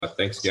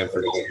Thanks again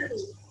for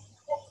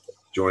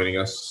joining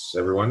us,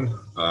 everyone.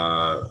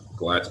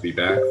 Glad to be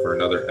back for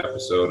another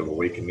episode of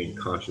Awakening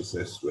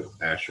Consciousness with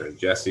Asher and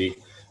Jesse.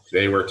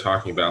 Today we're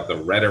talking about the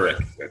rhetoric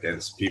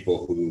against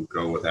people who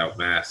go without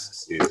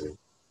masks,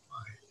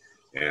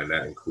 and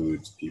that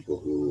includes people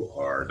who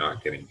are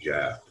not getting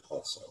jabbed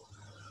also.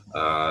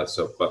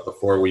 But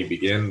before we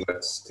begin,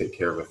 let's take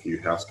care of a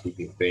few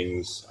housekeeping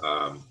things.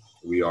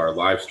 We are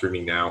live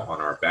streaming now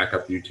on our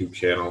backup YouTube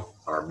channel.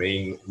 Our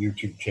main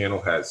YouTube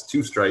channel has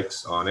 2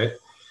 strikes on it,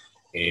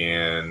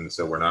 and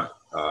so we're not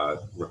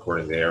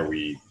recording there.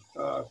 We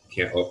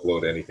can't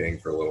upload anything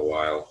for a little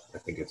while. I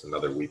think it's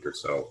another week or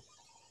so.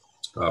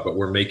 But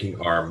we're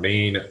making our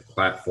main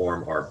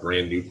platform our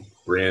brand new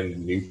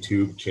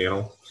YouTube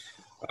channel.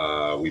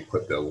 We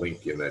put the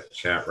link in the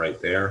chat right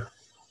there.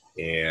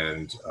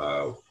 And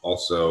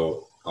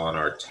also on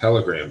our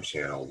Telegram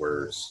channel,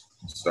 we're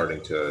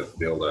starting to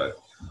build a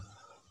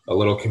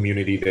little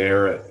community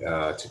there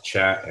to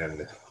chat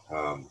and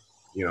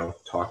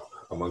talk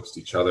amongst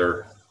each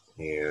other,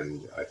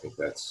 and I think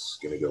that's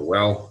going to go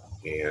well.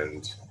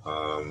 And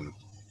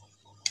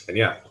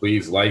yeah,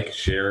 please like,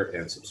 share,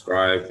 and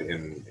subscribe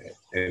in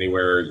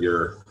anywhere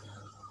you're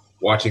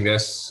watching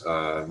this.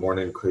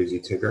 Morning, Crazy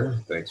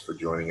Tigger. Thanks for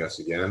joining us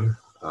again.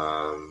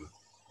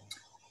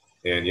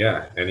 And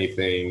yeah,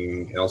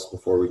 anything else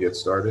before we get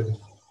started?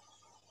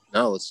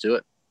 No, let's do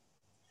it.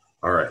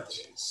 All right,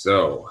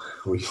 so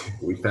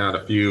we found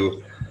a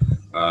few,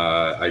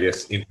 I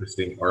guess,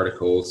 interesting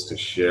articles to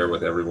share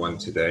with everyone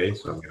today.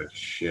 So I'm going to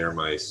share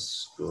my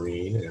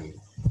screen and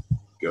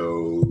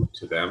go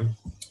to them.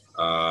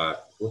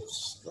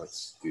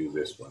 Let's do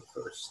this one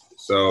first.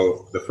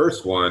 So the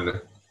first one,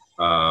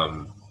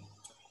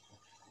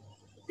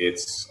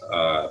 it's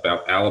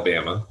about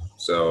Alabama.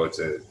 So it's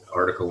an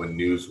article in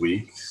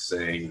Newsweek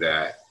saying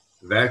that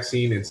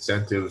vaccine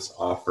incentives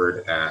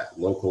offered at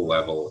local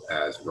level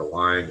as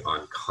relying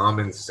on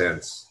common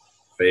sense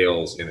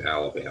fails in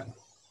Alabama.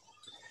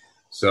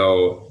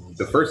 So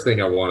the first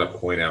thing I want to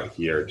point out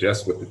here,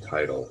 just with the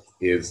title,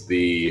 is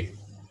the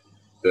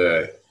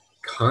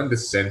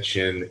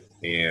condescension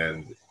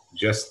and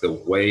just the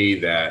way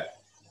that,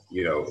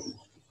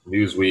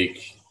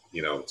 Newsweek,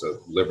 it's a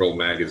liberal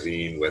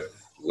magazine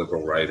with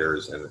liberal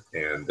writers, and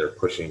they're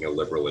pushing a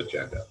liberal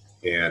agenda.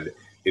 And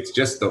it's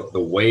just the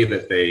way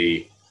that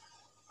they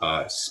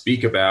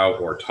speak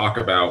about or talk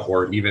about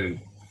or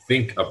even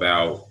think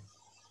about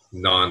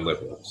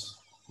non-liberals.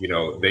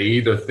 They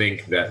either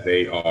think that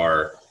they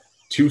are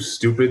too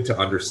stupid to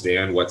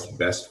understand what's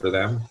best for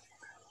them,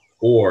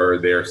 or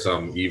they're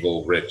some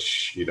evil,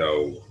 rich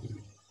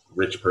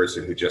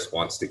person who just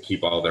wants to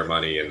keep all their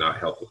money and not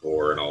help the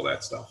poor and all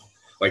that stuff.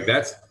 Like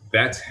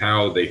that's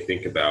how they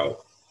think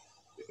about,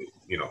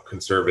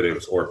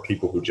 conservatives or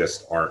people who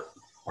just aren't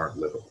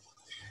liberal.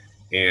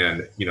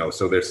 And,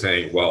 so they're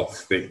saying, well,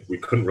 we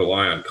couldn't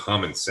rely on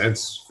common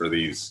sense for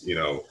these,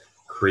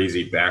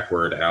 crazy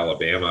backward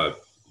Alabama,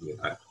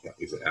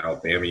 is it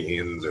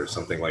Alabamians or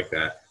something like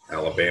that?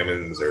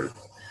 Alabamans or,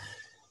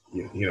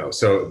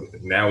 so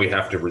now we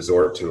have to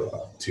resort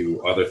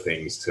to other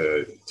things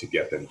to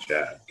get them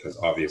jabbed, because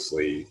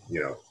obviously,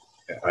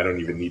 I don't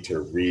even need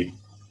to read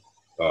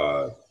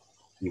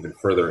even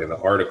further in the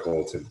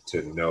article to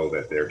know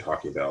that they're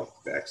talking about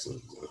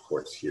vaccines. And of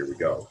course, here we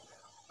go.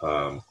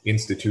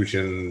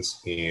 Institutions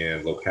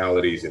and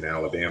localities in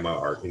Alabama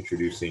are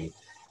introducing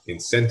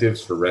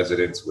incentives for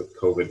residents with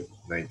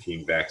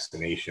COVID-19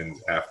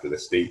 vaccinations after the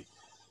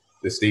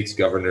state's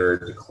governor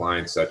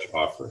declined such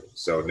offering.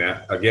 So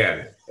now,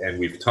 again, and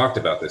we've talked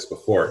about this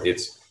before,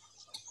 it's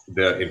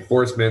the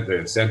enforcement, the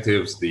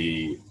incentives,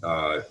 the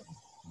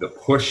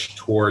push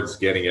towards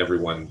getting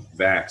everyone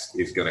vaxxed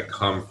is going to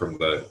come from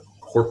the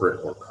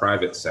corporate or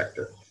private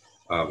sector.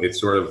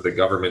 It's sort of the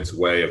government's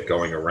way of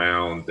going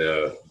around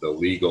the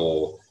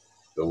legal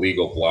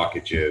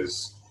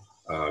blockages,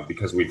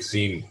 because we've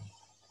seen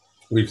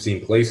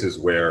places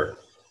where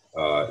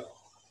I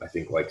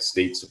think like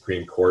state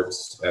Supreme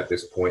Courts at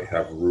this point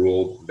have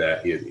ruled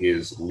that it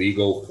is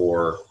legal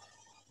for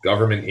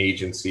government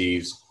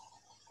agencies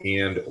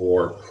and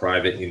or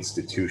private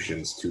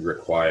institutions to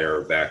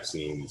require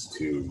vaccines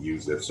to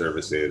use their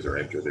services or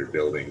enter their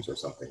buildings or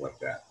something like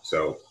that.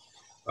 So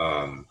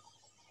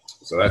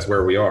that's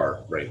where we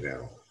are right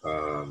now.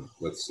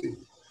 Let's see.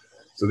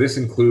 So this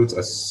includes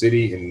a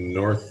city in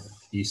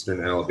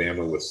northeastern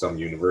Alabama with some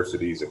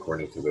universities,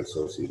 according to the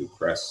Associated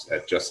Press.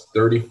 At just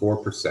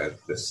 34%,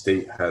 the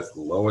state has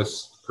the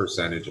lowest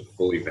percentage of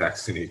fully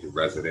vaccinated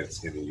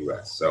residents in the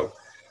U.S. So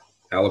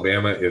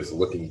Alabama is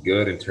looking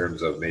good in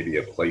terms of maybe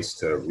a place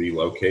to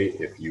relocate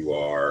if you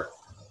are,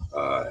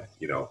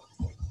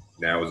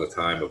 now is a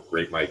time of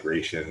great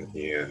migration,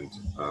 and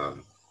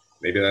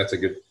maybe that's a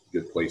good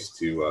place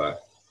to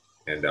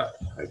end up.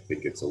 I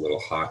think it's a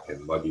little hot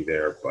and muggy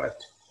there, but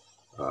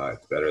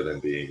it's better than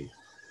being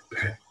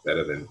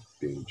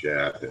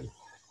jabbed and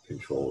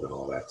controlled and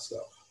all that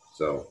stuff.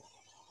 So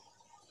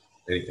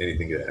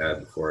anything to add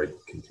before I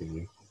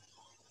continue?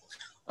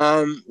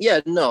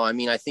 Yeah, no, I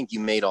mean, I think you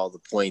made all the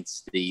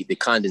points. The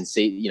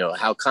condensate,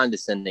 how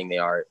condescending they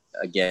are.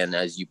 Again,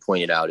 as you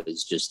pointed out,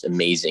 is just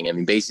amazing. I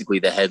mean, basically,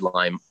 the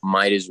headline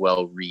might as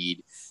well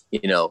read,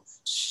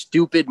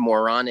 stupid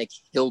moronic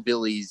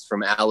hillbillies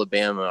from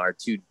Alabama are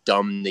too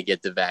dumb to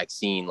get the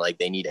vaccine. Like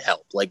they need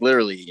help. Like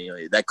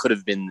literally, that could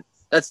have been.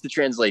 That's the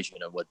translation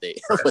of what they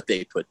what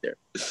they put there.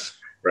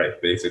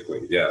 Right,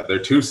 basically, yeah, they're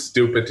too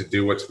stupid to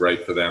do what's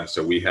right for them,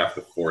 so we have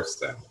to force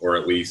them, or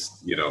at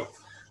least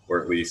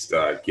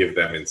give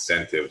them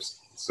incentives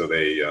so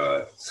they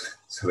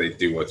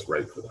do what's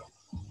right for them.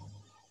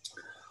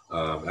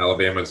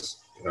 Alabama's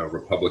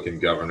Republican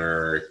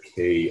Governor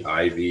Kay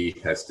Ivey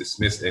has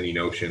dismissed any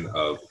notion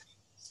of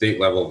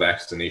state-level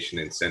vaccination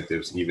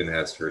incentives, even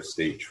as her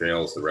state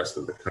trails the rest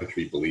of the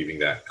country, believing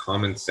that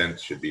common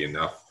sense should be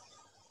enough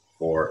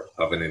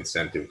of an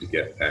incentive to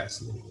get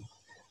vaccinated.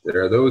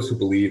 There are those who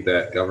believe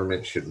that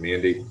government should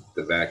mandate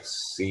the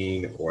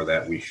vaccine or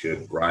that we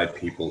should bribe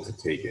people to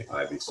take it,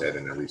 Ivey said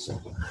in a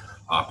recent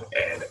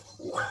op-ed.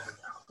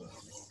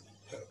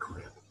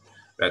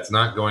 That's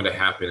not going to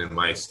happen in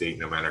my state,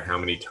 no matter how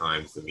many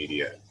times the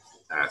media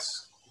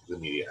asks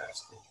me.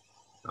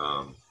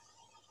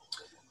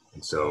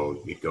 And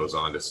so it goes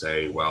on to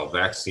say, while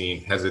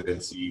vaccine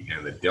hesitancy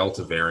and the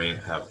Delta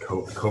variant have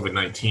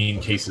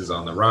COVID-19 cases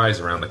on the rise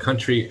around the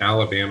country,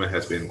 Alabama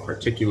has been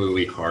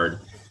particularly hard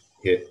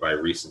hit by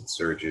recent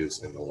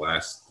surges. In the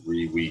last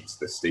 3 weeks,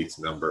 the state's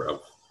number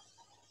of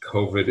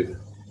COVID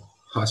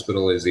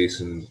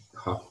hospitalization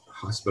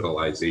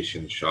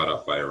shot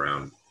up by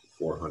around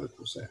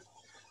 400%.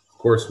 Of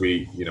course,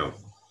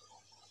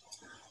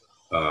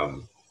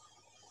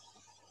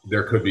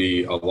 there could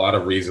be a lot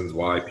of reasons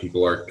why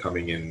people are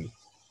coming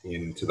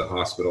into the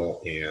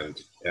hospital.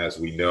 And as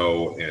we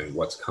know, and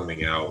what's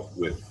coming out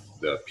with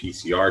the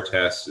PCR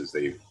tests is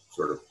they've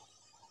sort of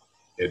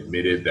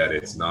admitted that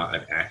it's not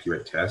an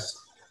accurate test.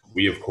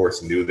 We, of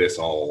course, knew this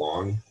all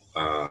along.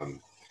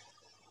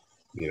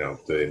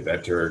 The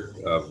inventor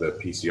of the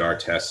PCR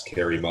test,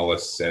 Kary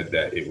Mullis, said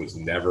that it was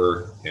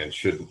never and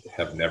should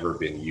have never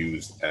been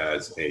used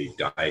as a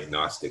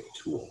diagnostic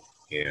tool.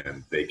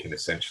 And they can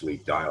essentially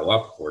dial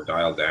up or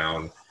dial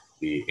down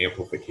the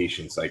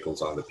amplification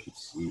cycles on the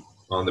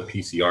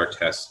PCR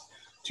test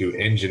to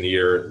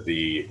engineer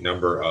the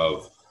number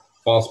of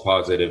false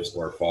positives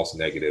or false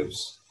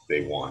negatives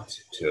they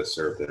want to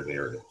serve their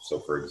narrative. So,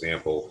 for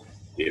example,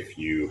 if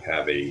you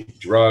have a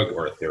drug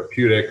or a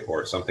therapeutic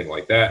or something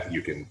like that,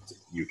 you can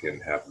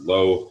have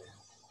low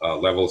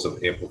levels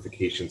of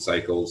amplification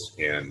cycles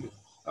and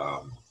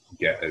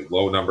get a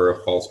low number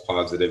of false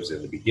positives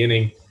in the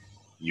beginning.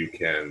 You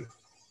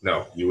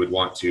would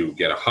want to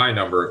get a high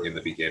number in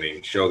the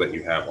beginning, show that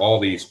you have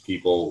all these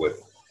people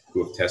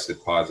who have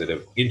tested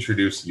positive,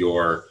 introduce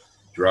your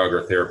drug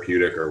or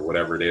therapeutic or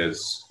whatever it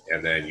is,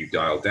 and then you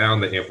dial down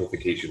the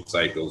amplification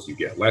cycles, you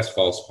get less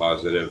false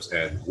positives,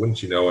 and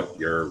wouldn't you know it,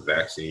 your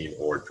vaccine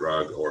or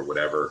drug or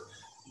whatever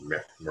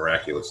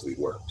miraculously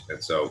worked.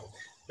 And so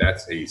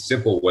that's a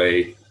simple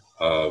way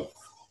of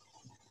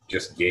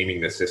just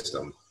gaming the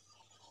system.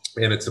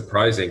 And it's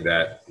surprising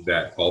that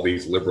all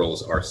these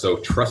liberals are so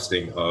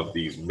trusting of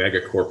these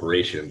mega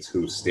corporations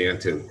who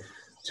stand to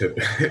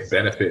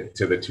benefit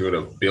to the tune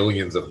of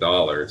billions of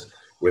dollars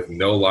with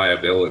no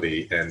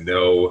liability and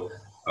no,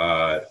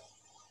 and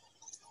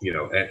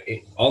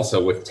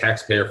also with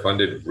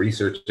taxpayer-funded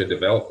research and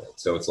development.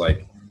 So it's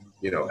like,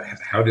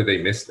 how do they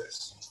miss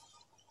this?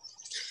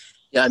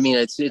 Yeah, I mean,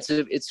 it's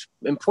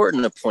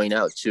important to point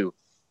out too,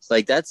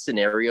 like that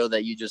scenario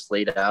that you just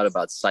laid out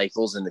about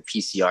cycles and the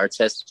PCR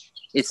test.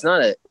 It's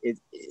not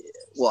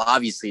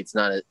obviously it's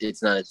not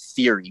a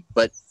theory,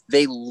 but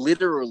they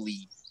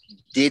literally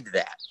did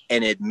that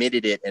and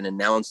admitted it and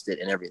announced it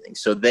and everything.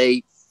 So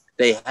they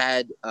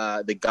had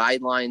the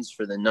guidelines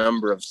for the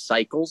number of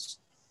cycles,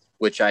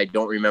 which I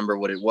don't remember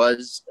what it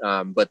was,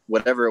 but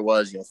whatever it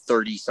was,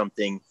 30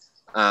 something.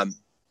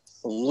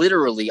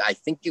 Literally, I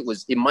think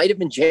it might have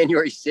been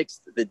January 6th,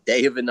 the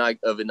day of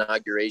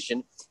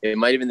inauguration. It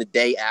might have been the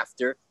day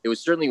after. It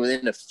was certainly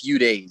within a few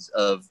days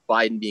of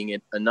Biden being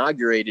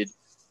inaugurated.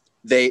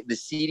 The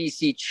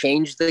CDC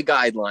changed the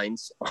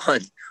guidelines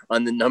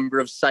on the number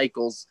of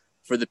cycles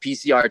for the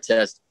PCR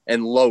test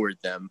and lowered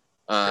them,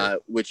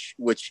 which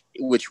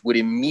would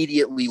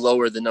immediately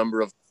lower the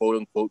number of quote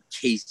unquote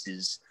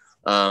cases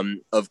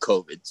of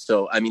COVID.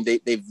 So, I mean,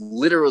 they've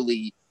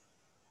literally,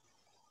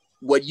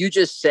 what you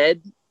just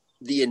said,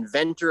 the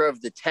inventor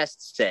of the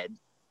test said,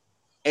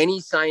 any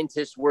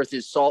scientist worth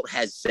his salt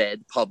has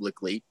said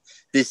publicly,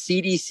 the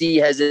CDC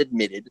has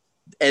admitted,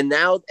 and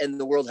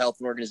the World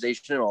Health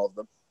Organization and all of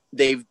them,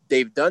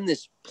 they've done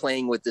this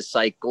playing with the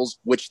cycles,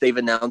 which they've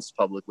announced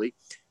publicly.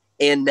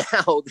 And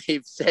now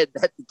they've said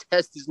that the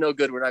test is no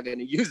good. We're not going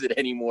to use it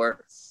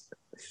anymore.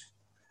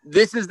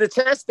 This is the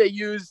test they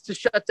use to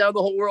shut down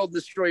the whole world and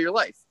destroy your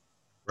life.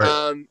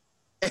 Right.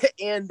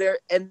 And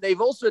they've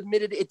also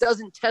admitted it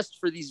doesn't test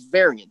for these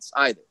variants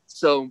either.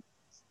 So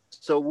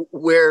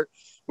we're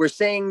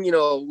saying,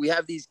 we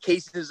have these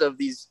cases of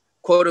these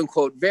quote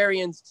unquote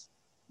variants.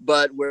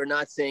 but we're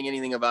not saying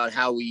anything about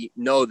how we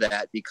know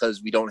that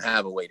because we don't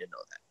have a way to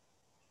know that.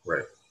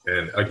 Right.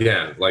 And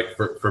again, like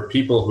for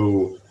people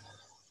who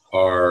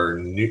are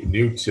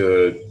new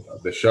to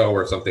the show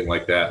or something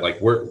like that, like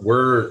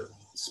we're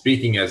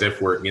speaking as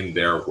if we're in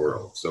their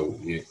world. So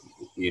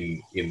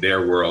in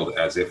their world,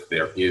 as if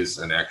there is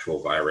an actual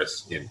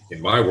virus.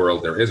 In my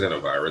world, there isn't a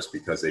virus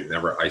because they've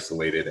never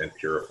isolated and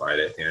purified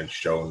it and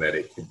shown that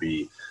it can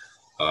be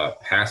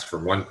passed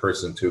from one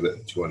person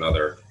to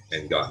another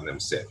and gotten them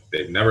sick.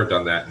 They've never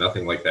done that.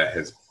 Nothing like that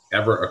has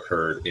ever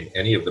occurred in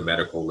any of the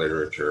medical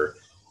literature,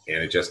 and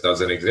it just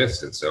doesn't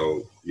exist. And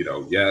so,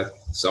 yeah,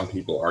 some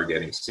people are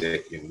getting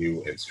sick in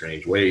new and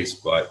strange ways,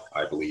 but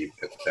I believe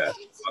that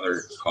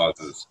other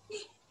causes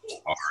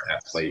are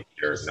at play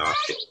here, not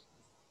the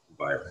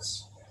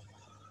virus.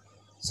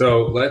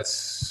 So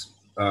let's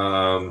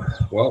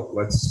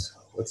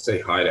say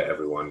hi to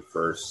everyone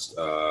first.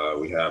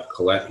 We have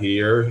Colette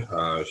here.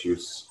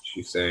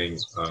 She's saying,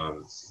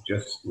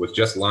 was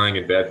just lying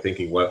in bed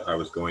thinking what I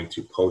was going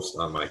to post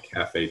on my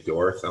cafe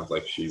door. Sounds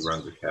like she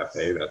runs a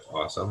cafe. That's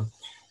awesome.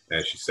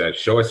 And she said,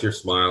 show us your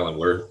smile and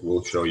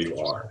we'll show you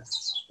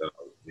ours. So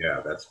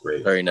yeah, that's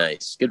great. Very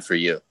nice. Good for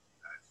you.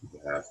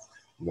 Yeah.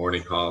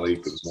 Morning, Holly.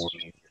 Good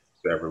morning,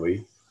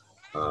 Beverly.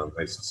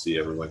 Nice to see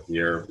everyone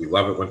here. We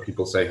love it when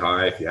people say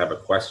hi. If you have a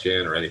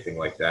question or anything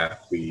like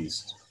that,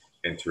 please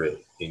enter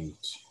it in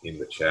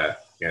the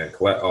chat. And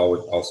Colette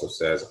also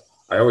says,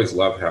 I always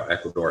love how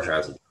Ecuador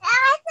has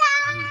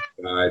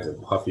skies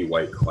and puffy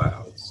white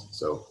clouds.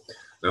 So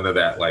none of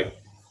that like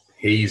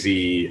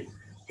hazy,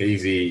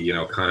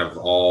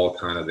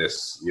 kind of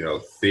this,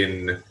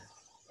 thin,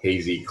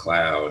 hazy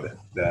cloud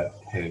that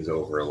hangs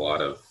over a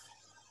lot of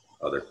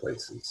other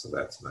places. So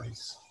that's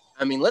nice.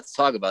 I mean, let's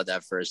talk about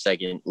that for a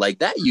second. Like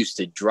that used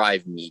to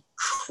drive me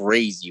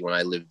crazy when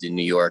I lived in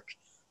New York.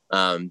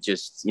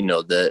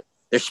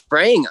 They're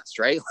spraying us,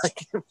 right?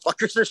 Like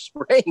fuckers are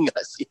spraying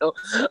us,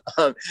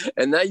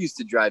 and that used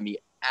to drive me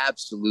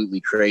absolutely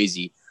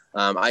crazy.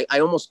 I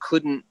almost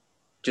couldn't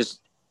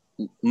just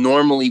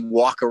normally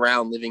walk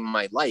around living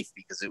my life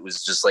because it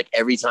was just like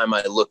every time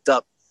I looked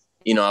up,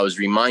 I was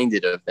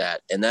reminded of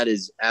that. And that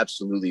is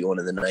absolutely one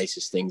of the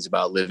nicest things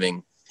about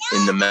living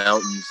in the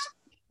mountains.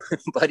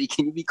 Buddy,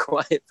 can you be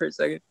quiet for a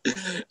second?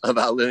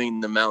 About living in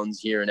the mountains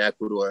here in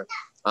Ecuador.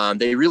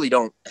 They really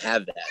don't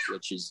have that,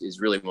 which is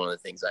really one of the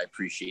things I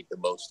appreciate the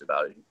most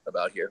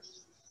about here.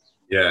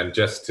 Yeah, and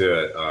just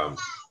to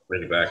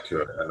bring it back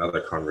to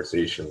another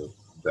conversation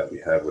that we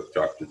had with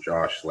Dr.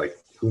 Josh, like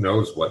who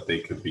knows what they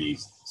could be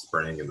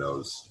spraying in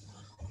those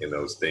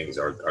things?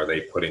 Are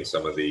they putting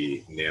some of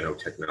the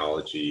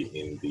nanotechnology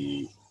in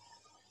the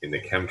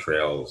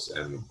chemtrails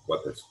and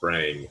what they're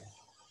spraying?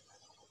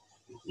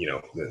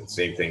 The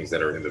same things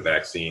that are in the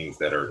vaccines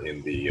that are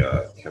in the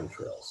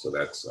chemtrails. So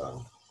that's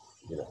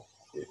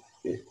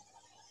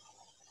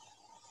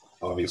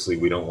obviously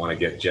we don't want to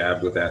get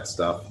jabbed with that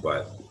stuff,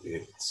 but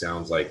it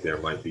sounds like there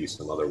might be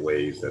some other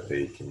ways that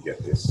they can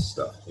get this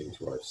stuff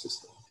into our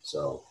system.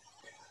 So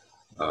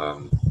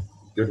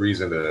good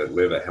reason to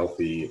live a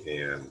healthy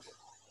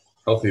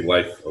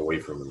life away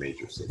from a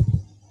major city.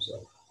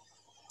 So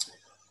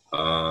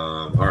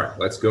all right,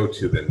 let's go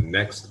to the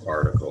next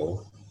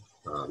article.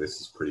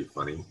 This is pretty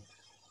funny,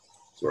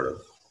 sort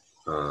of.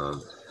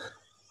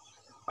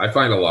 I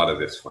find a lot of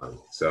this funny.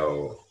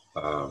 So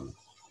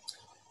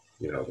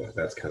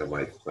that's kind of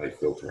my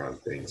filter on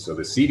things. So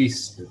the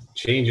CDC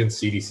change in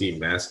CDC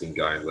masking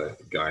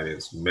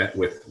guidance met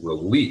with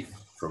relief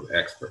from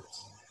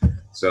experts.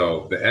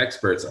 So the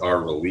experts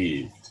are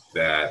relieved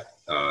that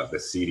the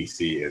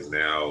CDC is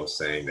now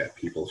saying that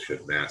people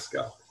should mask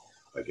up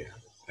again.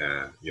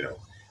 And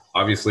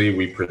obviously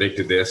we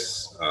predicted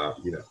this.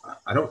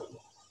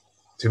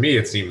 To me,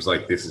 it seems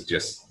like this is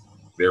just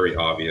very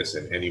obvious,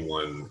 and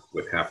anyone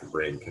with half a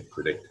brain can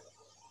predict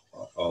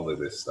all of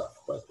this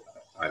stuff. But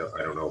I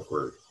don't know if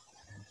we're,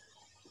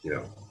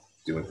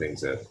 doing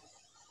things that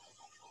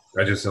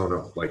I just don't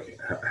know. Like,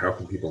 how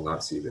can people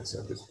not see this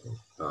at this point?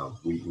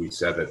 We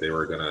said that they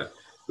were going to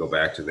go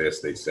back to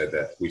this. We said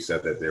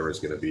that there was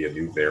going to be a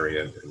new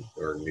variant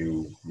or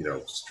new,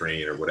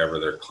 strain or whatever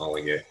they're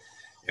calling it,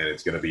 and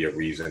it's going to be a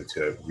reason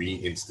to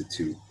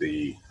reinstitute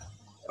the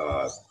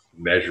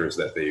measures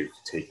that they've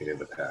taken in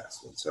the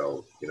past. And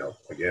so,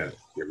 again,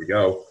 here we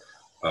go.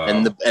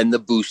 And the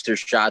booster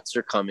shots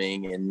are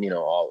coming, and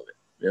all of it.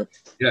 Yep.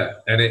 Yeah,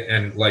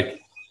 and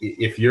like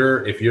if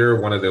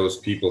you're one of those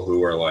people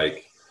who are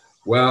like,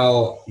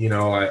 well,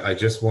 I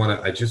just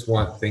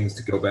want things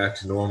to go back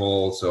to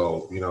normal.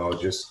 So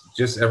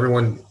just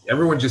everyone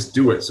just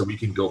do it so we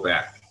can go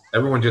back.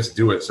 Everyone just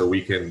do it so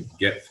we can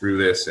get through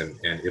this, and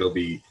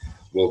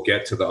we'll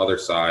get to the other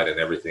side, and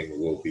everything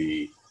will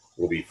be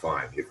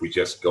fine if we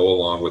just go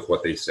along with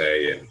what they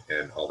say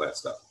and all that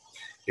stuff.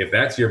 If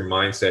that's your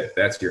mindset,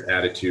 that's your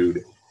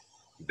attitude,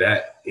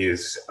 that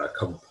is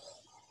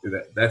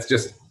that's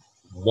just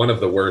one of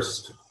the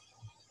worst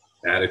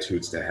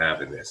attitudes to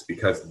have in this,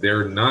 because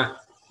they're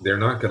not going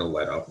to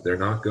let up. They're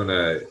not going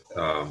to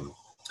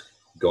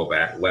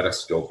let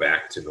us go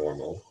back to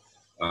normal.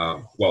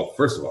 Well,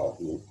 first of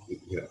all,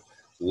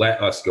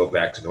 let us go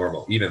back to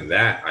normal. Even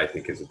that, I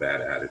think, is a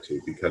bad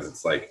attitude, because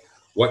it's like,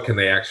 what can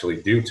they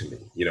actually do to me?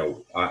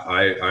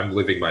 I'm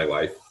living my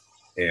life,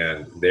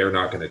 and they're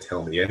not going to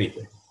tell me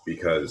anything,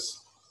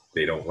 because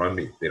they don't run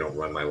me. They don't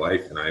run my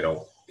life, and I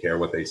don't care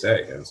what they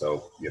say. And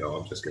so,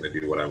 I'm just going to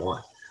do what I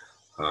want.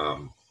 I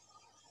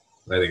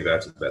think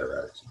that's a better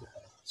attitude to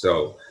have.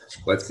 So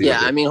let's see.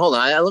 Yeah, I mean, hold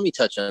on. Let me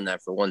touch on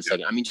that for 1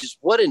 second. I mean, just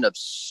what an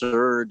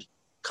absurd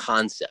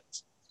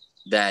concept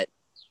that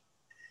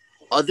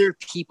other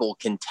people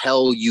can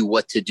tell you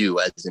what to do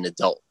as an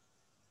adult.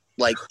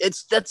 Like,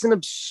 that's an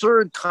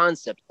absurd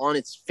concept on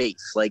its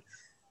face. Like,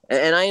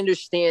 and I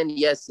understand,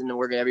 yes, and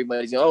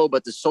everybody's going, oh,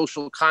 but the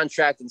social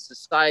contract and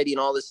society and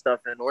all this stuff,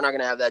 and we're not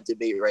going to have that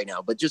debate right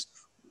now.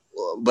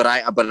 But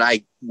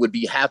I would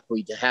be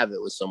happy to have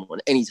it with someone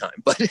anytime.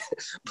 But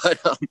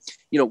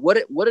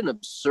what an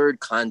absurd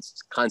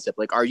concept.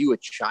 Like, are you a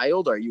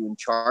child? Are you in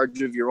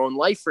charge of your own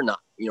life or not?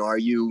 Are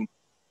you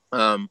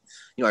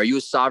a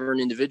sovereign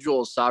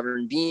individual, a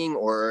sovereign being,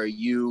 or are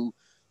you,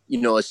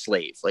 a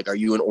slave? Like, are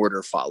you an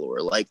order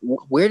follower? Like,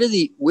 where does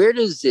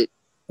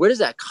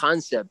that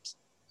concept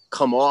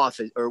come off,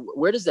 or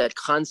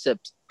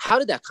how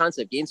did that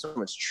concept gain so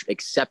much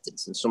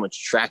acceptance and so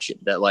much traction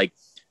that, like,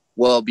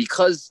 well,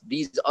 because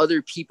these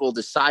other people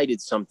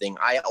decided something,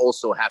 I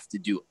also have to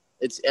do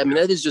it.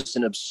 That is just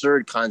an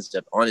absurd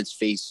concept on its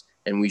face,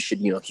 and we should,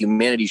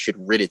 humanity should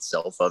rid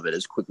itself of it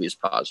as quickly as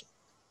possible.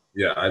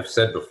 Yeah, I've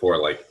said before,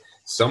 like,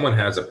 someone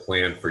has a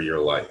plan for your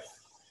life.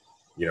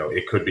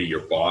 It could be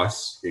your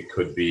boss, it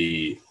could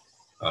be,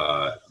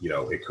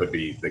 it could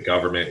be the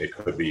government, it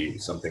could be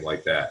something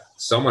like that.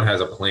 Someone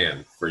has a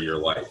plan for your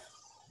life.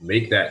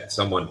 Make that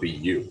someone be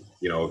you.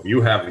 If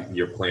you have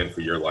your plan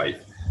for your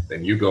life,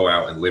 then you go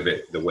out and live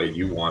it the way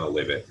you want to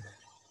live it.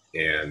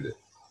 And,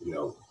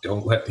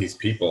 don't let these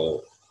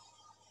people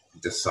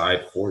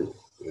decide for you.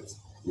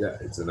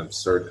 It's an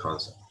absurd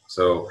concept.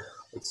 So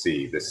let's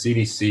see. The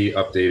CDC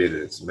updated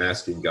its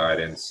masking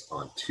guidance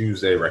on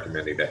Tuesday,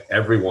 recommending that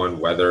everyone,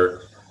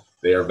 whether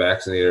they are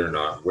vaccinated or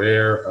not,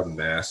 wear a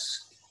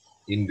mask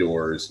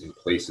indoors in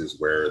places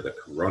where the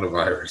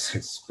coronavirus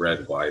is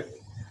spread widely.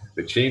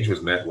 The change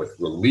was met with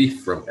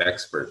relief from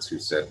experts who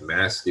said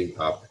masking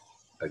up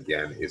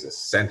again is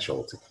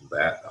essential to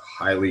combat the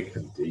highly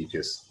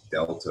contagious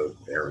Delta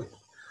variant.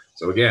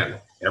 So again,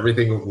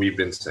 everything we've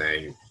been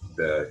saying,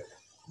 the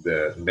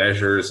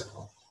measures,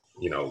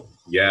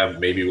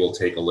 maybe we'll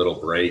take a little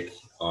break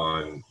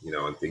on,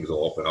 and things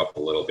will open up a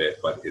little bit,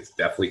 but it's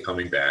definitely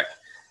coming back,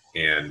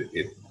 and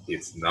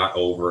it's not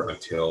over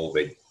until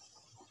they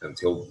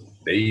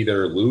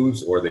either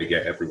lose or they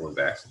get everyone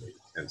vaccinated.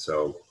 And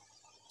so,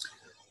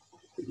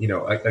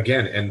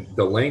 again, and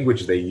the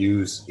language they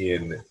use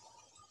in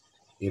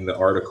the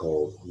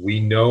article, we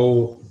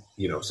know,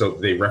 so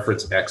they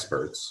reference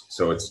experts.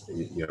 So it's,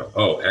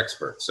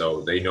 experts.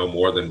 So they know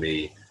more than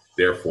me,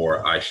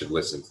 therefore I should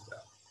listen to them,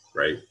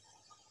 right?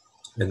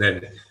 And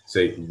then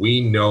say,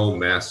 we know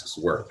masks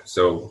work.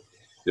 So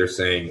they're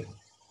saying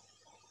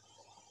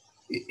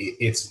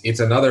it's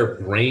another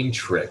brain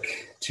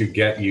trick to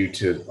get you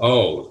to,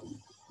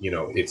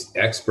 it's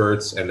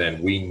experts, and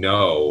then we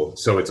know.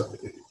 So it's,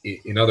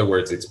 in other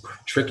words, it's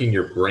tricking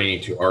your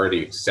brain to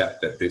already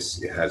accept that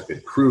this has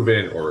been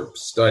proven or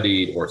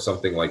studied or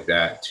something like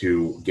that,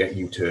 to get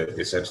you to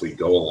essentially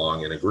go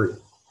along and agree.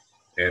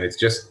 And it's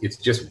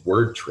just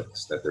word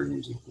tricks that they're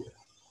using here.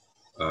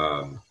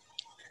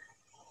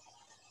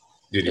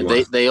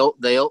 They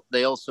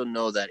also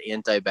know that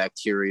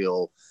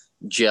antibacterial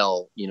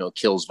gel,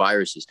 kills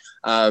viruses.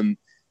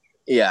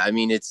 Yeah, I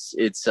mean, it's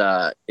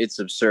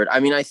absurd. I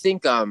mean, I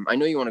think I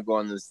know you want to go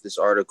on this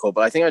article,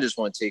 but I think I just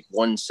want to take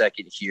 1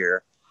 second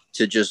here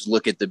to just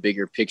look at the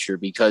bigger picture,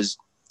 because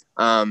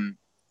so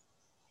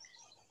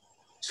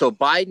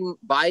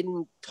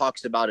Biden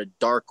talks about a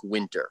dark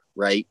winter,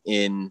 right?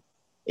 In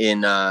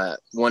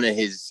one of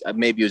his,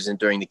 maybe it was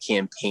during the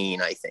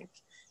campaign, I think.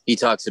 He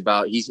talks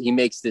about, he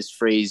makes this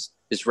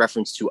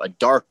reference to a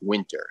dark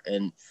winter,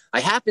 and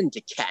I happened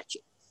to catch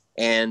it.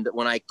 And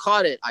when I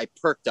caught it, I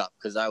perked up,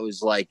 because I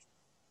was like,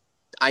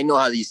 I know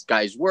how these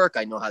guys work.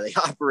 I know how they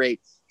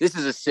operate. This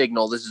is a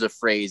signal. This is a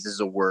phrase. This is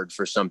a word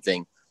for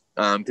something.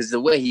 Because the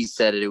way he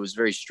said it, it was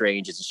very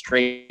strange. It's a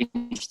strange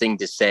thing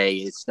to say.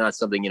 It's not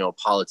something, a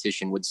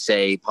politician would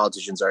say.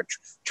 Politicians are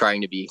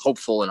trying to be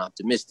hopeful and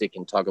optimistic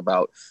and talk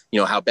about,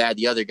 how bad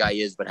the other guy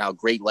is, but how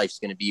great life's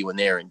going to be when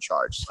they're in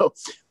charge. So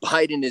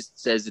Biden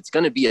says it's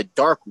going to be a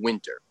dark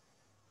winter.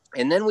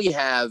 And then we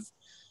have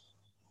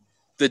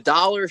the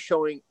dollar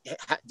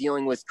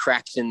dealing with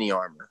cracks in the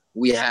armor.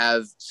 We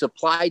have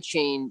supply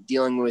chain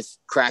dealing with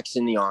cracks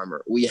in the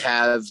armor. We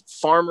have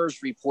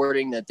farmers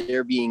reporting that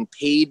they're being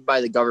paid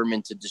by the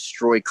government to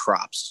destroy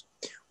crops.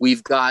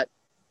 We've got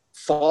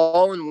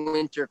fall and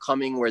winter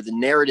coming, where the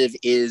narrative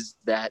is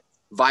that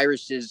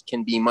viruses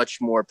can be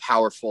much more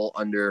powerful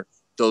under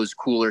those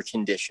cooler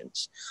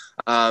conditions.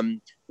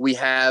 We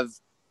have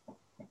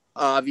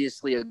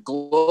obviously a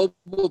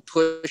global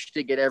push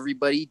to get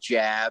everybody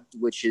jabbed,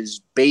 which is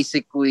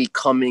basically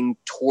coming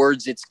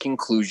towards its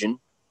conclusion.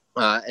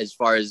 as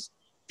far as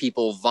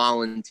people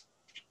voluntarily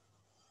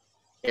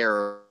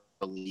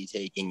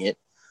taking it.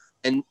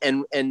 And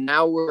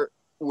now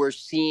we're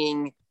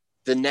seeing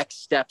the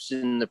next steps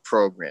in the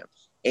program.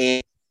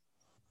 And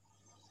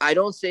I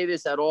don't say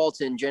this at all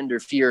to engender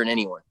fear in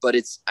anyone, but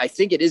I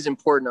think it is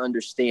important to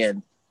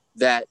understand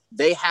that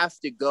they have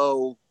to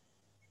go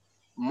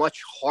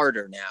much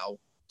harder now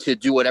to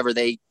do whatever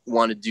they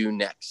want to do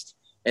next.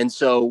 And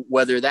so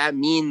whether that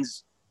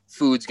means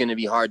food's going to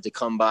be hard to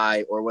come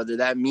by, or whether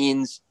that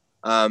means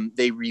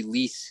they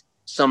release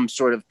some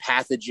sort of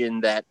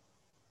pathogen that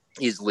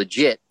is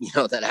legit,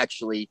 that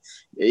actually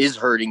is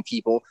hurting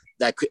people,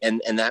 that could,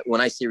 and that when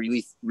I say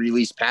release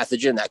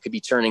pathogen, that could be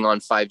turning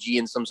on 5G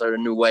in some sort of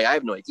new way. I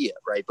have no idea.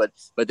 Right. But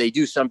they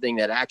do something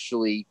that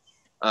actually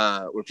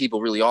where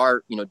people really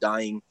are,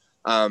 dying,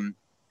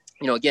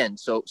 again,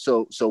 so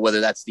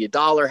whether that's the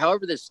 $1,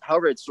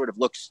 however it sort of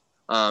looks,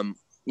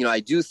 I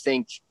do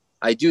think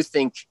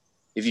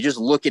if you just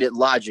look at it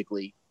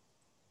logically,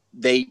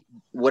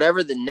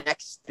 whatever the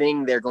next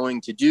thing they're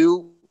going to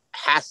do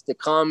has to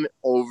come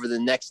over the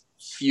next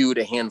few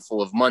to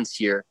handful of months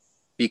here,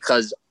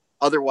 because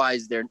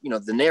otherwise the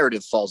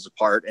narrative falls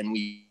apart and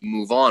we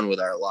move on with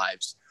our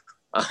lives.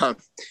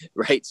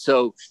 Right.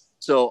 So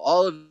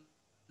all of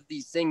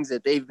these things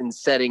that they've been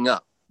setting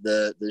up,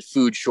 the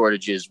food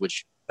shortages,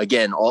 which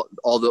again,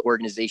 all the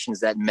organizations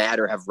that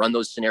matter have run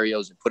those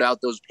scenarios and put out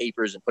those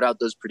papers and put out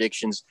those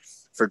predictions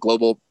for a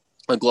global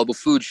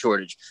food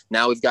shortage.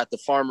 Now we've got the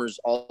farmers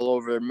all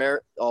over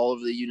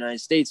the United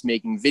States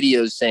making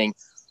videos saying,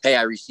 hey,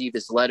 I received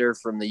this letter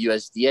from the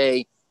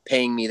USDA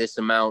paying me this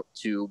amount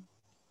to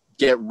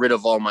get rid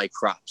of all my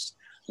crops.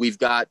 We've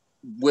got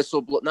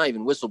not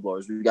even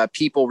whistleblowers. We've got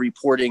people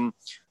reporting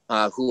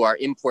who are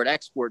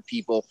import-export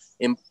people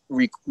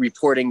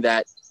reporting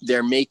that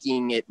they're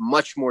making it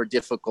much more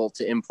difficult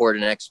to import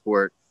and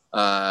export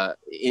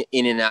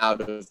in and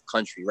out of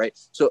country, right?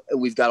 So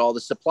we've got all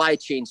the supply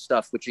chain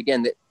stuff, which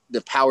again,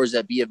 the powers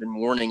that be have been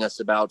warning us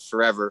about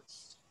forever.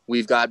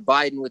 We've got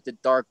Biden with the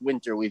dark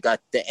winter. We've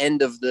got the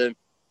end of the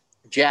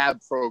jab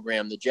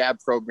program,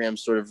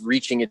 sort of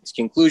reaching its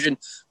conclusion.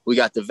 We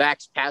got the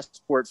vax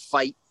passport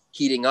fight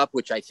heating up,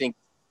 which I think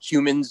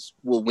humans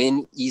will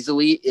win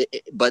easily,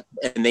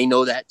 and they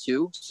know that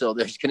too. So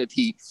they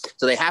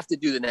have to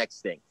do the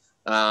next thing.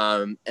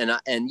 And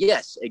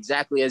yes,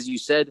 exactly as you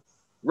said,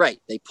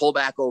 right. They pull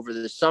back over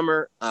the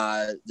summer.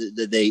 It's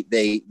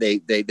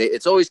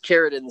always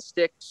carrot and the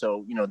stick.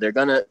 So, they're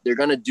going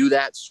to do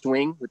that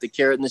swing with the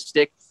carrot and the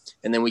stick.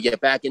 And then we get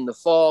back in the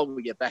fall,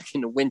 we get back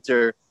into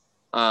winter.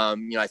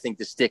 I think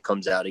the stick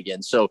comes out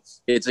again. So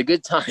it's a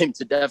good time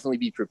to definitely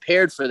be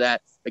prepared for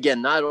that.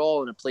 Again, not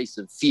all in a place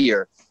of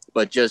fear,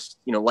 but just,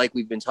 like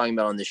we've been talking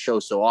about on the show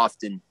so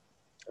often,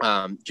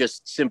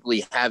 just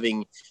simply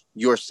having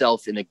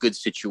yourself in a good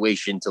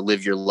situation to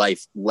live your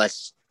life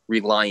less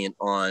reliant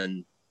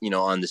on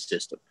the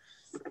system.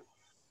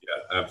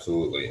 Yeah,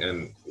 absolutely.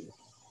 And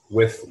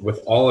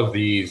with all of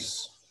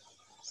these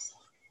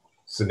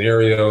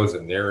scenarios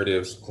and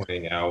narratives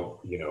playing out,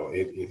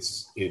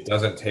 it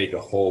doesn't take a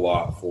whole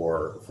lot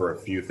for a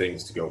few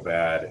things to go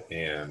bad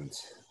and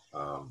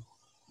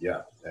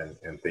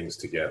things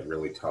to get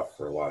really tough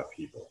for a lot of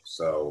people.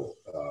 So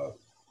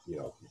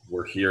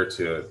we're here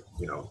to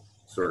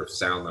sort of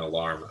sound an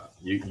alarm.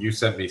 You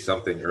sent me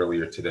something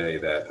earlier today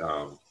that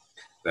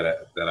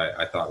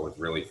I thought was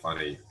really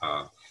funny.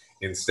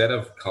 Instead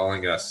of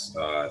calling us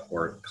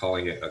or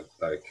calling it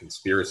a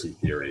conspiracy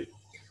theory,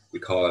 we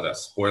call it a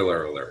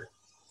spoiler alert.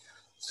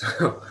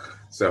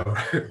 So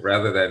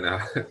rather than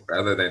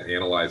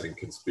analyzing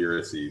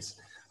conspiracies,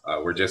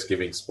 we're just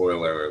giving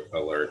spoiler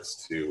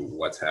alerts to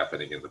what's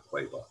happening in the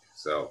playbook.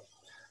 So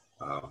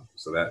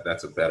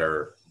that's a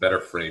better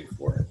frame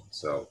for it.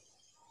 So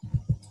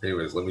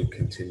anyways, let me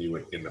continue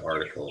in the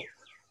article.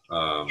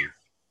 I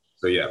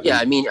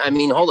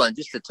mean, hold on,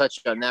 just to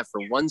touch on that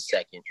for 1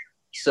 second.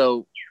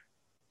 So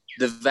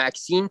the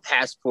vaccine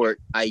passport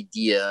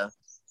idea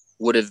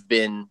would have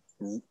been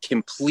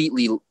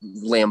completely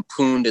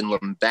lampooned and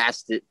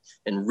lambasted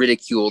and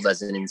ridiculed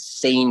as an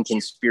insane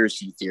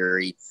conspiracy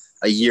theory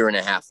a year and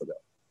a half ago.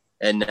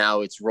 And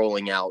now it's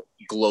rolling out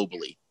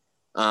globally.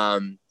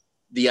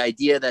 The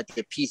idea that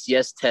the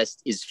PCS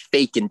test is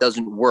fake and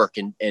doesn't work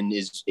and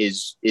is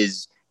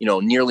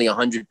nearly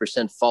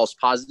 100% false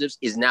positives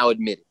is now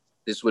admitted.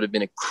 This would have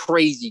been a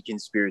crazy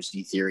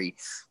conspiracy theory.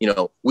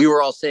 We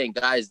were all saying,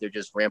 guys, they're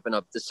just ramping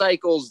up the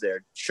cycles.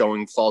 They're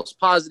showing false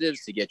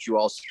positives to get you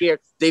all scared.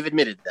 They've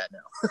admitted that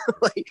now.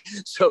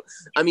 So,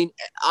 I mean,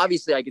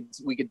 obviously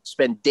we could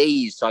spend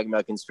days talking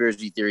about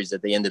conspiracy theories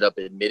that they ended up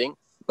admitting,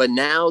 but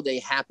now they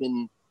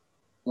happen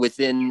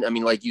within, I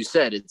mean, like you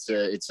said, it's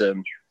a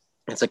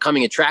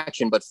coming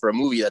attraction, but for a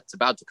movie that's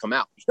about to come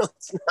out,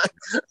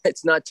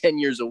 it's not 10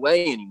 years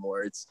away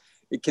anymore.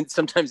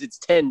 Sometimes it's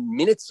 10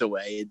 minutes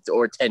away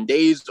or 10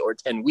 days or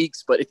 10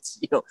 weeks, but it's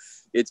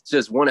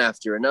just one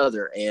after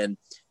another. And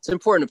it's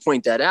important to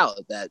point that out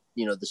that,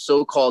 the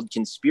so-called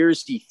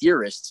conspiracy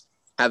theorists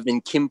have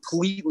been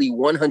completely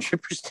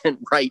 100%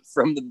 right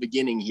from the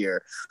beginning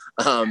here,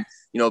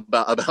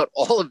 about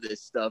all of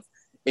this stuff,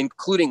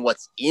 including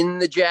what's in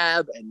the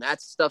jab, and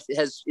that stuff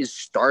is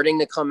starting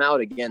to come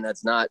out. Again,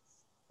 that's not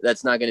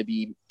going to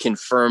be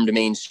confirmed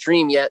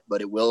mainstream yet,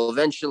 but it will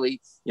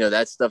eventually.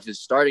 That stuff is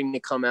starting to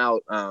come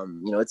out.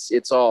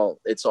 It's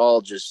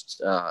all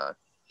just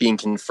being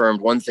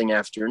confirmed, one thing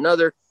after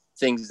another.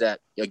 Things that,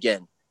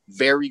 again,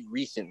 very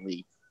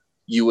recently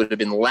you would have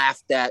been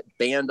laughed at,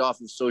 banned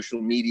off of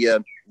social media,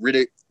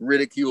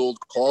 ridiculed,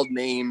 called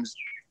names.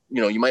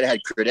 You might have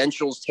had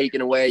credentials taken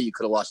away. You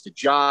could have lost a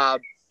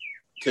job,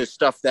 to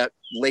stuff that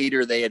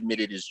later they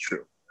admitted is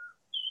true.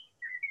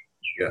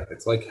 Yeah,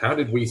 it's like, how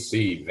did we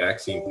see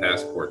vaccine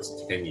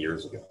passports 10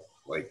 years ago?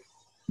 Like,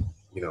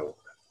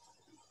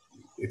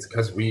 it's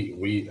because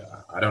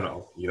I don't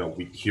know,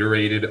 we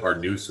curated our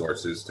news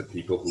sources to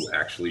people who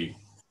actually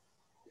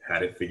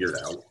had it figured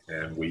out,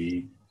 and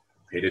we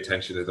paid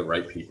attention to the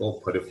right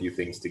people, put a few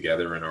things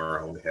together in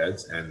our own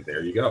heads, and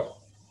there you go.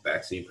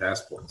 Vaccine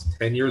passports.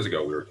 10 years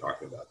ago, we were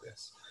talking about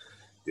this.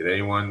 Did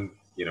anyone,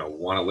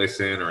 want to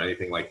listen or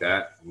anything like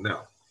that?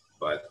 No.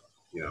 But,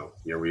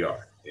 here we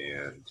are.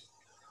 And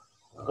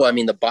well, I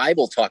mean, the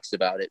Bible talks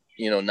about it,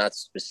 not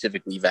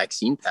specifically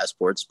vaccine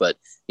passports, but,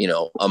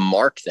 a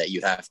mark that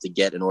you have to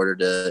get in order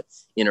to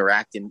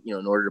interact in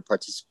order to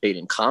participate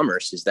in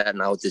commerce. Is that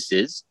not what this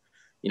is?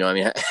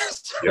 Yeah.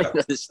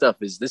 This stuff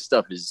is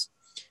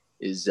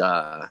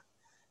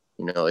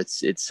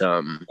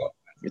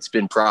it's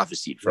been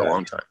prophesied for a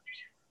long time.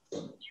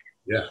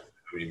 Yeah.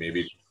 I mean,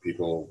 maybe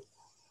people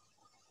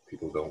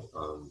don't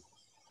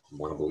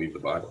want to believe the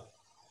Bible,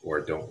 or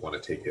don't want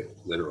to take it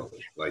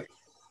literally,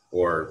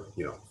 or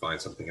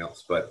find something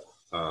else. But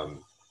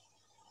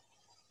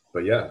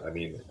yeah, I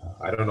mean,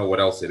 I don't know what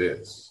else it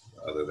is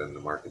other than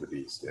the mark of the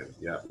beast. And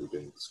yeah, we've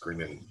been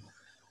screaming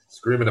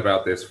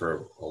about this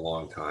for a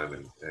long time,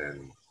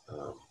 and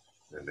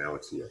now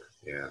it's here.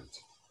 And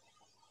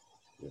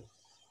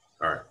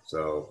all right,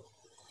 so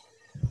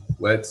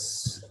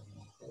let's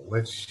I'm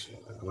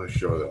going to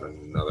show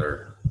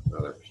another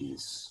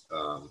piece.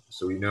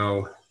 So we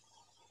know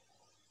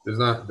there's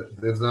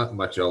not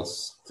much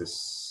else to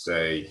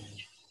say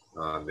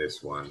on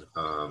this one.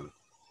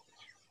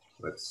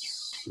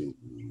 Let's see.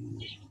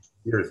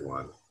 Here's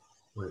one.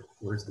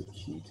 Where's the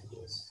key to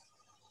this?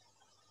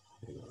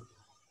 Hang on.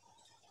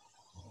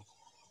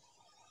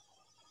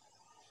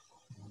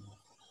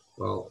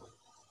 Well,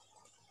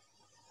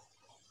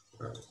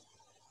 all right.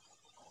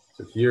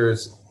 So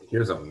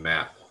here's a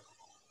map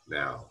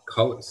now.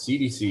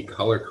 CDC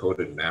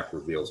color-coded map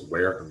reveals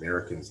where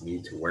Americans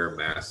need to wear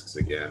masks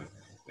again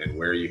and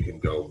where you can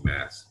go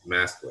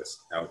maskless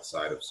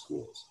outside of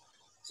schools.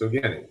 So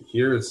again,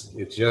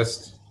 it's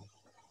just,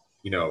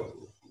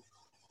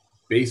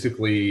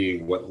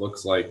 basically what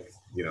looks like,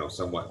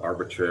 somewhat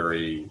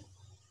arbitrary,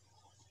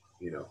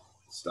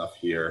 stuff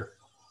here.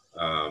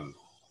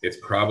 It's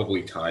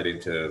probably tied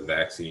into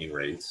vaccine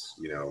rates,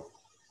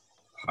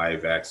 high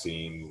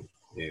vaccination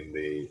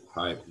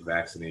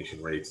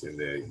rates in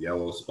the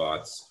yellow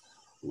spots,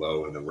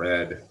 low in the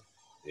red,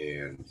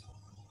 and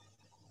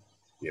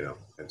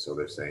and so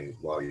they're saying,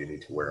 well, you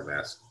need to wear a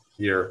mask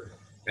here.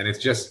 And it's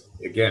just,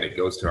 again, it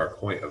goes to our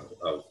point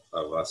of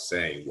us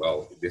saying,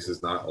 well, this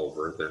is not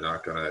over. They're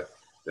not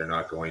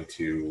going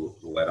to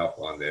let up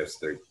on this.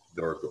 They're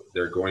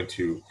going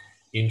to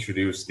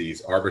introduce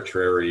these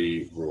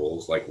arbitrary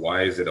rules, like,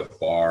 why is it a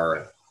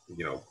bar?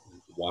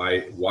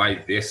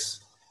 Why this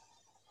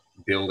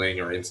building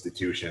or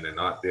institution and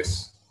not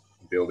this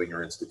building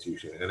or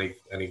institution?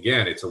 And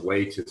again, it's a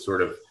way to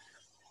sort of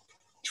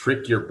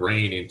trick your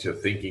brain into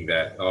thinking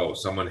that, oh,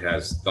 someone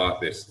has thought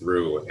this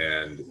through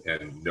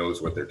and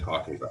knows what they're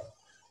talking about,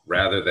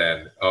 rather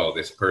than, oh,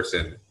 this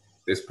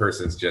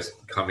person's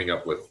just coming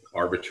up with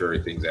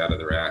arbitrary things out of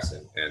their ass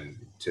and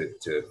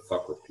to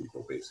fuck with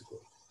people, basically.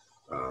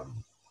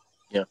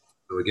 Yeah.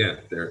 So again,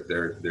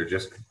 they're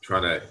just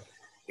trying to,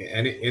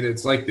 and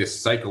it's like this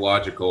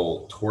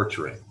psychological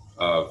torturing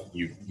of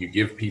you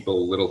give people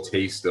a little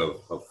taste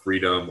of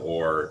freedom,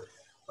 or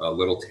a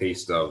little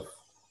taste of,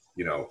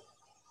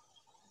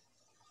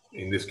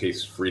 in this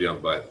case,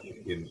 freedom, but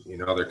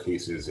in other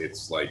cases,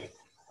 it's like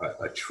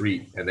a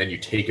treat, and then you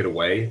take it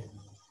away,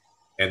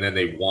 and then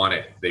they want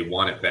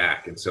it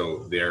back. And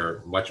so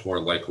they're much more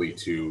likely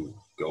to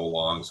go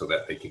along so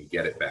that they can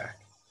get it back.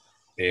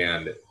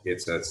 And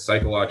it's a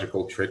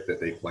psychological trick that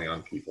they play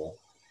on people.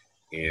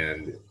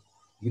 And,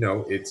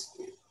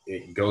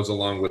 it goes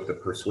along with the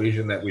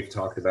persuasion that we've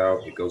talked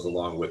about. It goes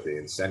along with the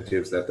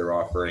incentives that they're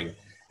offering.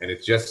 And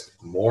it's just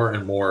more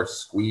and more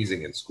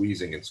squeezing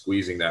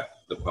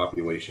the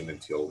population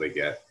until they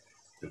get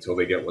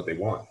what they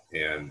want.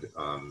 And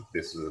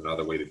this is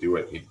another way to do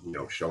it,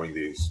 showing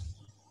these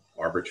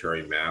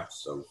arbitrary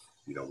maps of,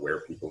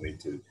 where people need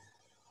to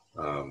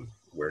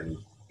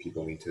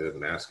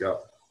mask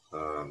up.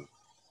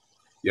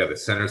 The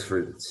Centers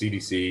for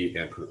CDC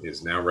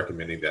is now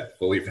recommending that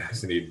fully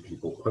vaccinated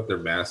people put their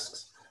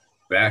masks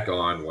back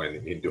on when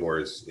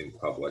indoors in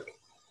public,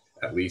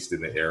 at least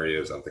in the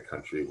areas of the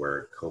country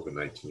where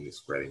COVID-19 is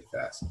spreading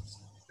fastest.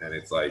 And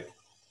it's like,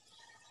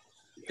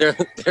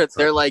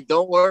 they're like,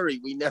 don't worry,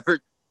 we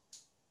never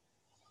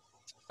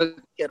took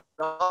it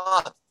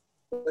off.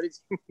 What did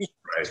you,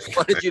 right.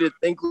 wanted you to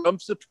think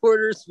Trump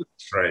supporters would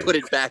Right. put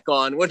it back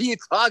on? What are you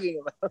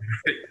talking about?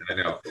 I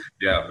know.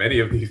 Yeah, many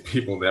of these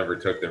people never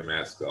took their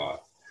masks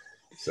off.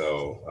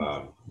 So,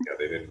 yeah,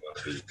 they didn't want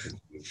to be confused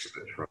with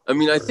the Trump. I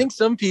mean, I think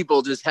some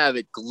people just have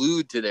it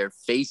glued to their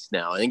face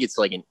now. I think it's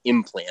like an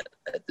implant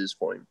at this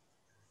point.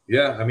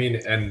 Yeah, I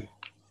mean, and,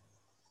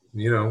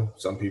 you know,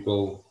 some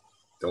people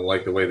don't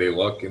like the way they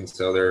look, and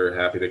so they're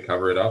happy to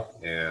cover it up.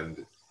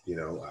 And, you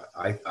know,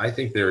 I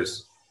think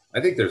there's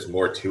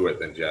more to it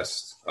than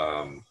just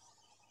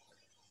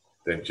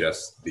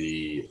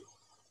the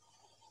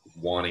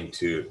wanting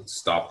to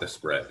stop the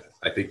spread.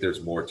 I think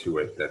there's more to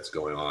it that's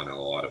going on in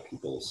a lot of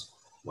people's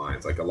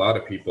minds. Like a lot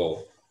of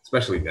people,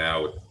 especially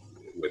now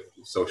with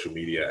social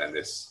media and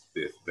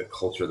the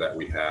culture that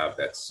we have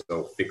that's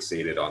so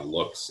fixated on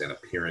looks and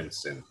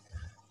appearance and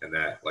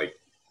that, like,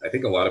 I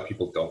think a lot of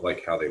people don't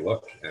like how they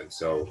look, and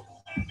so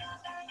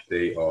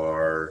they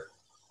are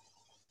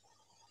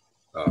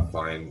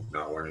fine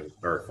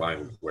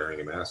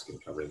wearing a mask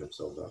and covering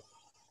themselves up.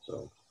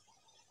 So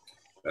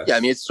yeah, I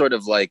mean, it's sort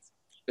of like,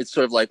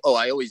 oh,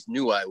 I always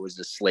knew I was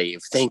a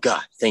slave. Thank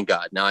God.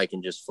 Now I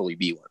can just fully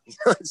be one.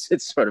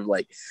 it's sort of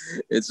like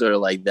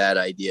that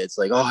idea. It's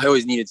like, oh, I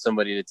always needed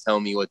somebody to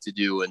tell me what to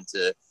do and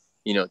to,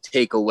 you know,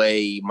 take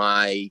away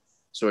my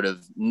sort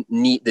of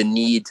the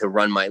need to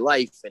run my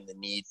life and the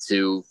need to,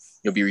 you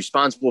know, be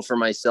responsible for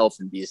myself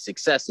and be a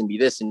success and be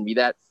this and be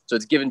that. So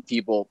it's given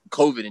people,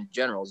 COVID in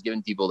general has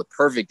given people the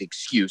perfect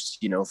excuse,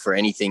 you know, for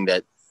anything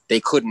that they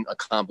couldn't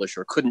accomplish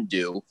or couldn't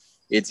do.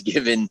 It's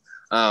given,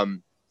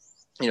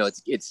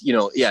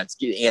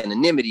 it's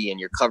anonymity, and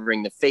you're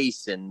covering the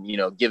face, and, you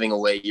know, giving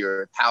away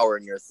your power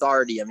and your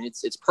authority. I mean,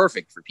 it's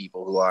perfect for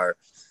people who are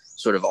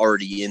sort of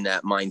already in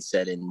that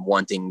mindset and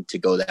wanting to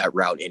go that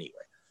route anyway.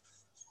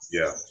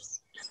 Yeah.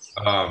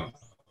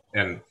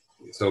 And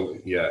so,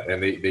 yeah,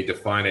 and they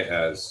define it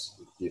as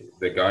the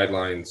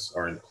guidelines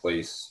are in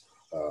place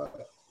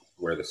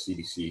where the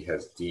CDC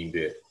has deemed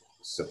it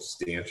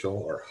substantial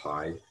or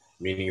high,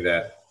 meaning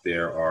that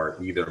there are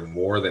either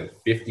more than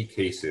 50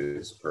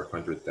 cases per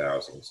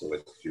 100,000. So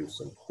let's do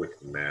some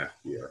quick math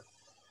here.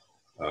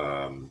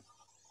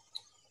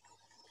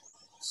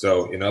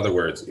 So in other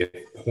words, if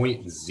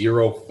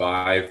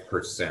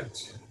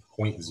 0.05%,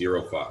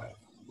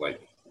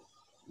 like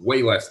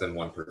way less than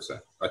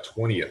 1%, a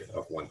 20th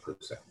of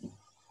 1%.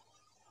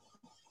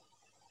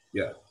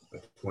 Yeah, a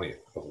 20th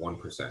of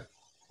 1%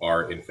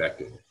 are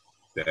infected,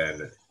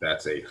 then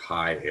that's a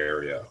high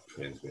area of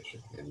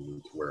transmission and you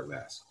need to wear a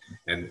mask.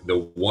 And the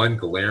one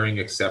glaring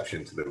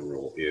exception to the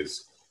rule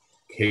is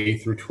K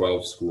through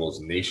 12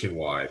 schools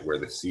nationwide, where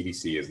the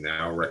CDC is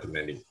now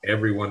recommending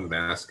everyone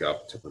mask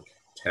up to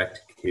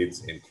protect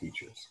kids and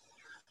teachers.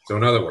 So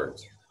in other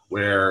words,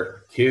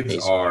 where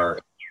kids are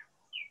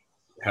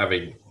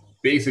having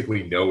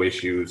basically no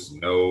issues,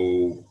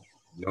 no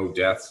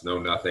deaths, no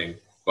nothing,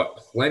 but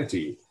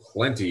plenty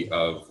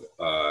of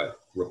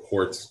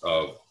reports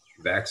of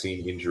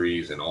vaccine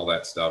injuries and all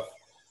that stuff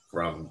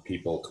from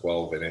people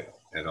 12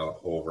 and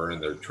over,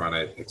 and they're trying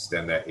to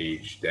extend that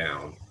age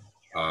down.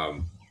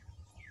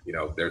 You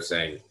know, they're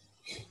saying,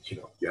 you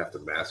know, you have to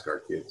mask our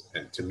kids.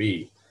 And to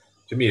me,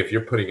 if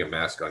you're putting a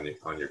mask on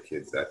your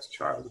kids, that's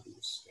child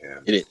abuse.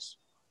 And it is.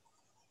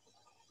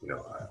 You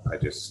know, I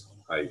can't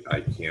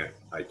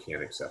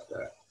accept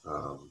that.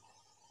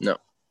 No.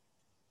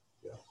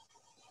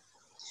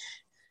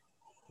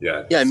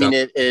 Yeah. Yeah. I mean,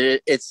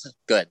 it's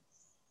good.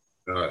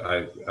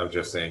 I was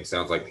just saying,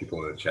 sounds like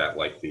people in the chat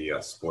like the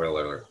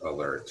spoiler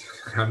alert.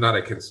 I'm not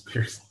a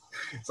conspiracy.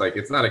 It's like,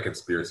 it's not a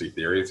conspiracy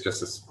theory. It's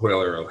just a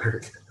spoiler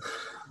alert.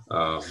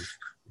 Yeah.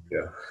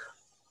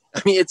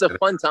 I mean, it's a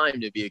fun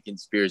time to be a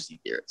conspiracy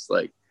theorist.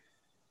 Like,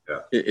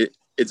 yeah,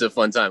 it's a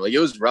fun time. Like, it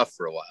was rough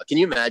for a while. Can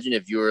you imagine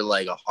if you were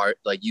like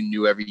you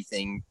knew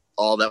everything,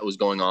 all that was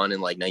going on in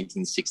like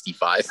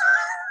 1965?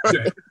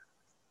 Yeah.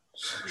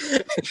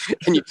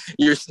 And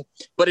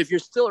but if you're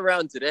still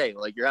around today,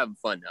 like, you're having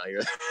fun now.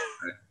 You're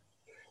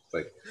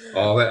like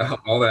all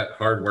that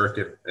hard work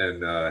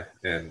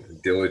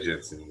and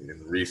diligence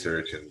and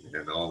research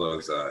and all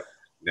those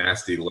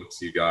nasty looks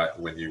you got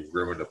when you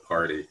ruined a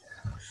party.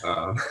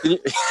 Can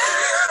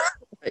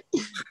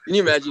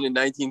you imagine in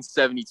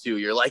 1972,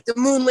 you're like, the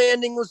moon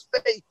landing was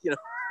fake, you know?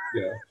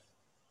 Yeah.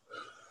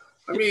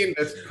 I mean,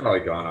 it's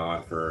probably gone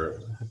on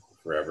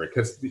forever,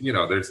 because, you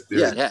know, there's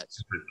different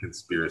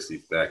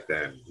conspiracies back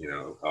then, you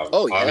know.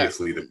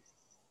 Obviously the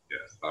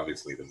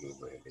moon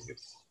landing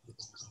is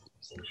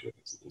bullshit,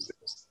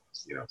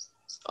 you know.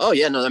 Oh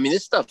yeah, no, I mean,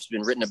 this stuff's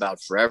been written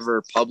about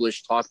forever,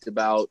 published, talked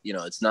about, you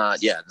know. It's not,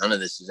 none of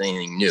this is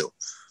anything new.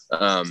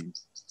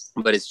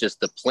 But it's just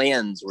the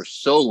plans were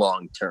so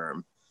long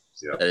term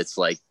that it's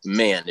like,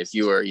 man, if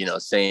you were, you know,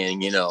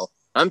 saying, you know,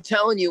 I'm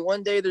telling you,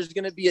 one day there's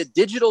going to be a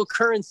digital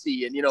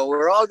currency, and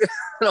we're all going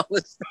to all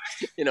this,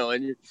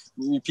 and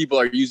people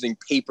are using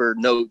paper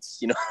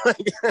notes,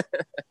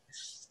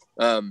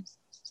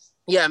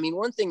 Yeah, I mean,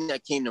 one thing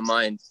that came to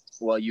mind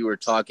while you were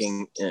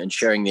talking and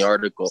sharing the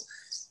article,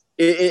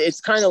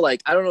 it's kind of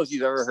like, I don't know if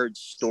you've ever heard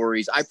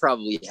stories. I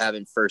probably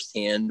haven't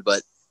firsthand,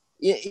 but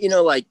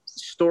like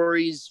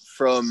stories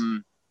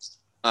from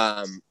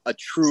a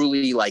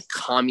truly like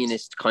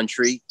communist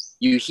country.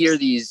 You hear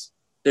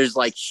there's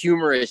like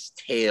humorous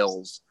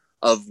tales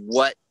of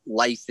what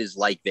life is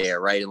like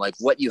there, right? And like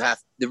what you have,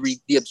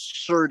 the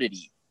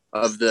absurdity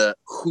of the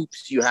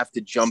hoops you have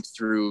to jump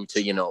through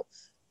to,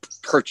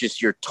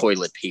 purchase your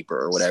toilet paper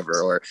or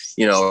whatever, or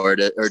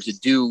to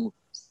do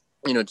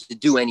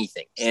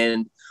anything.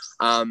 And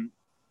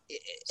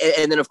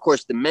then of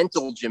course the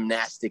mental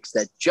gymnastics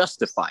that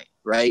justify it,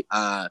 right?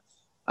 I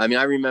mean,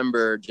 I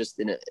remember, just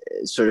in a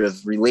sort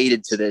of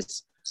related to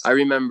this, I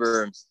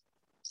remember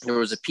there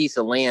was a piece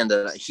of land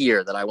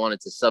here that I wanted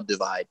to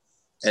subdivide,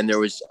 and there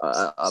was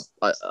a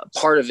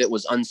part of it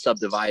was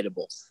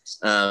unsubdividable,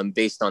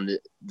 based on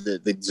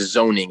the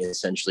zoning,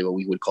 essentially what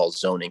we would call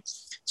zoning.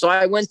 So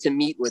I went to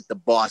meet with the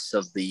boss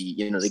of the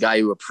guy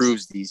who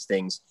approves these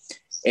things,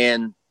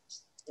 and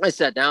I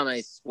sat down. I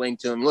explained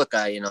to him, look,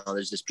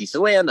 there's this piece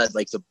of land. I'd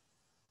like to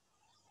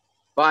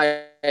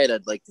buy it.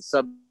 I'd like to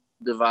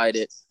subdivide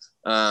it,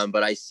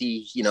 but I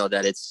see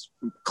that it's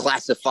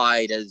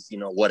classified as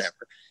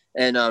whatever.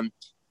 And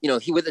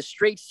he, with a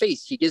straight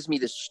face, he gives me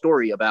this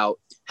story about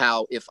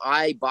how if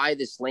I buy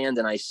this land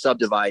and I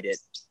subdivide it,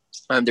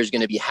 there's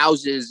going to be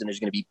houses and there's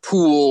going to be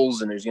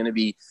pools and there's going to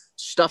be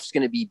stuff's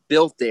going to be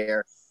built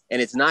there,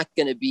 and it's not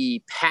going to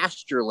be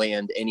pasture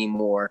land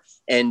anymore.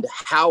 And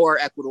how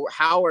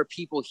are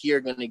people here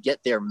going to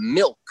get their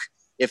milk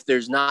if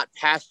there's not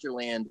pasture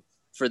land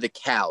for the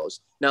cows?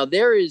 Now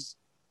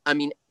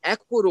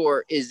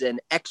Ecuador is an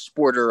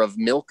exporter of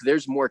milk.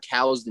 There's more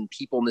cows than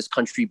people in this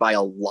country by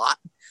a lot.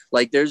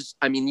 Like there's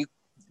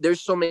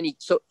so many,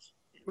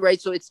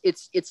 right. So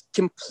it's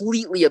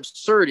completely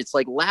absurd. It's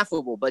like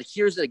laughable, but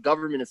here's a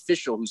government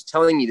official who's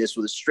telling me this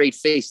with a straight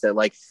face that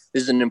like,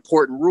 this is an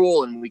important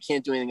rule and we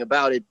can't do anything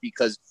about it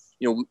because,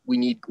 we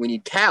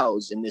need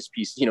cows in this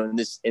piece, in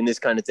this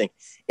kind of thing.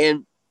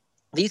 And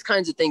these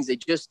kinds of things,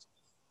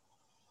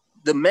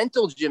 the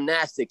mental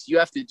gymnastics you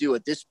have to do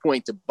at this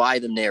point to buy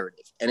the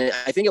narrative. And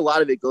I think a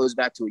lot of it goes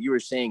back to what you were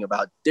saying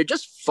about they're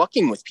just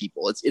fucking with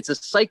people. It's a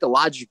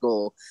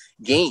psychological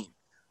game.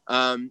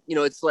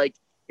 It's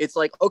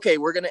like, okay,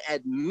 we're going to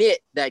admit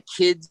that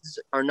kids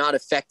are not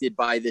affected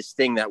by this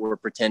thing that we're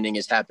pretending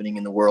is happening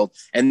in the world.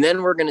 And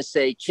then we're going to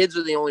say kids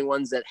are the only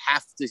ones that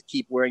have to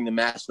keep wearing the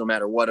mask no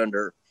matter what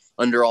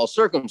under all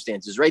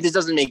circumstances, right? This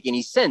doesn't make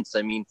any sense.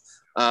 I mean,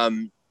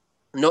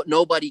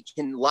 nobody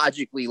can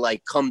logically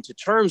like come to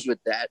terms with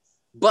that,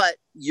 but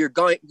you're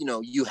going,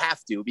 you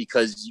have to,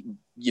 because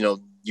you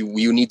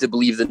need to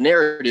believe the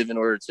narrative in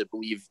order to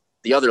believe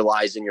the other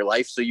lies in your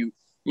life. So you're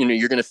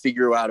going to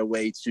figure out a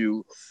way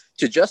to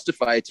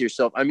justify it to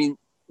yourself. I mean,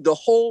 the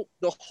whole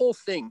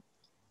thing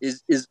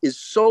is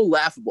so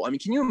laughable. I mean,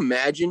 can you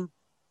imagine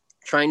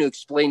trying to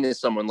explain to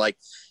someone like,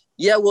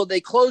 yeah, well, they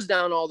closed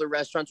down all the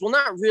restaurants. Well,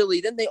 not really.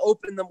 Then they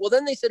opened them. Well,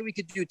 then they said we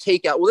could do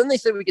takeout. Well, then they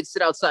said we could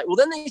sit outside. Well,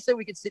 then they said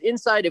we could sit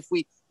inside if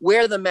we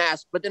wear the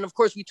mask. But then, of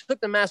course, we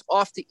took the mask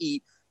off to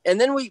eat. And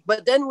then we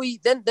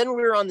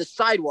were on the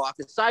sidewalk.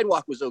 The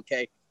sidewalk was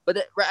okay.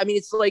 But I mean,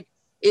 it's like,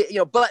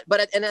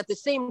 and at the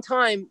same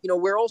time,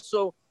 we're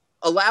also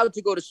allowed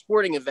to go to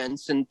sporting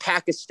events and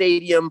pack a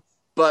stadium,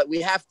 but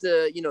we have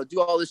to,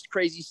 do all this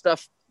crazy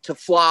stuff to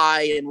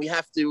fly. And we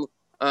have to,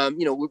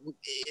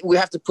 we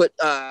have to put,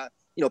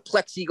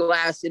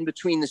 plexiglass in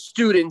between the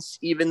students,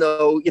 even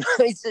though,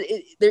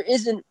 there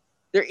isn't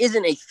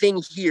a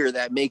thing here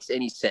that makes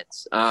any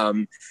sense.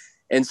 And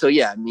so,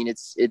 yeah, I mean,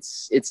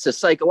 it's a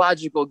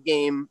psychological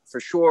game for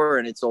sure.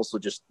 And it's also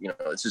just,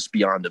 it's just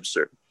beyond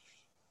absurd.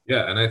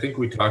 Yeah. And I think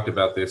we talked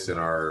about this in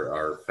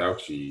our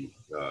Fauci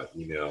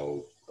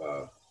email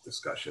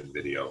discussion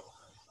video.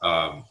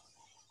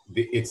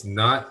 It's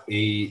not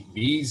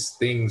these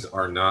things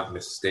are not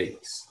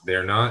mistakes.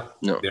 They're not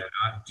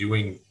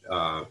doing,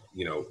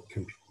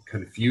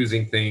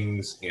 confusing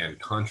things and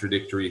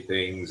contradictory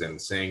things and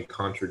saying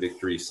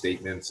contradictory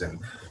statements and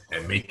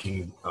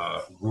making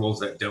rules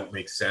that don't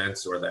make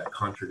sense or that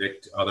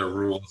contradict other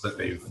rules that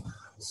they've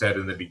said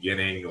in the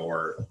beginning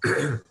or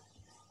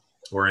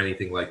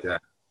anything like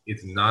that.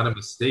 It's not a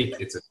mistake.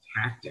 It's a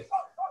tactic.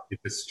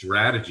 It's a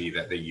strategy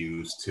that they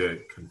use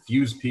to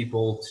confuse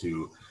people,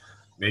 to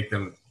make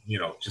them,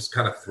 just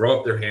kind of throw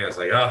up their hands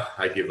like,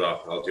 I give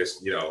up. I'll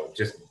just,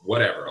 just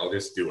whatever. I'll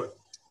just do it,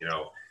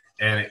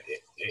 and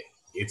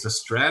it's a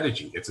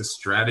strategy. It's a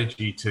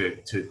strategy to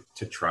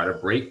try to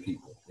break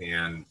people.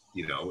 And,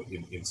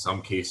 in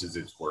some cases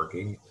it's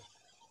working,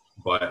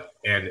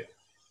 and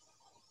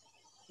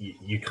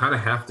you kind of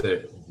have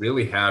to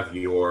really have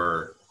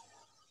your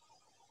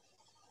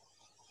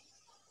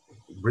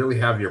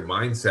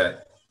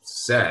mindset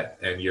set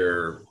and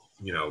your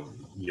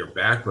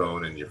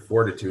backbone and your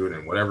fortitude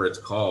and whatever it's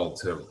called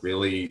to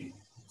really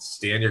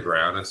stand your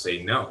ground and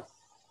say, no,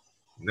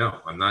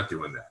 I'm not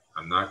doing that.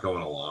 I'm not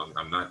going along.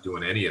 I'm not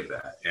doing any of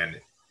that. And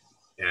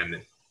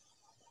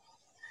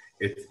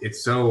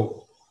it's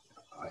so,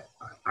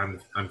 I'm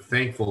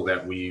thankful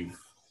that we've,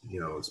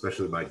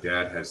 especially my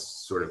dad has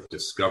sort of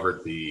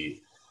discovered the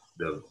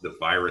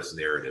virus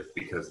narrative,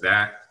 because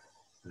that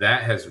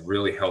has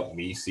really helped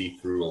me see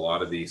through a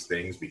lot of these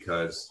things,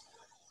 because,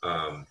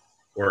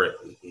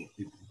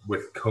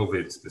 with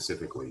COVID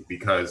specifically,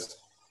 because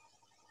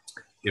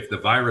if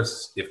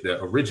the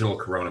original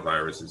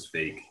coronavirus is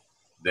fake,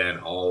 then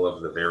all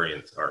of the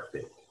variants are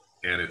fake.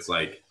 And it's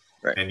like,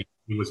 right. And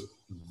it was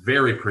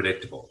very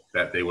predictable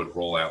that they would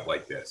roll out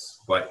like this,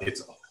 but it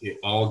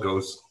all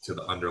goes to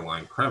the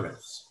underlying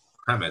premise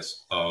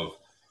of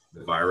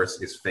the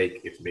virus is fake.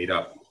 It's made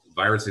up.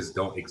 Viruses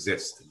don't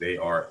exist.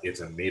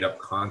 It's a made up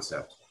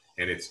concept.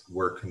 And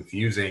we're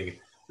confusing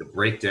the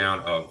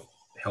breakdown of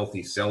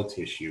healthy cell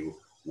tissue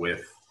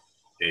with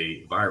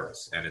a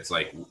virus. And it's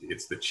like,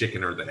 it's the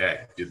chicken or the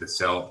egg. Did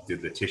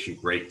the tissue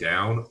break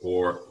down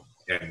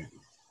and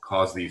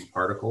cause these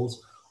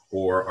particles,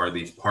 or are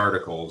these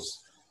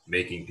particles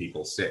making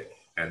people sick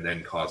and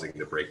then causing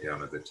the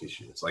breakdown of the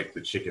tissue? It's like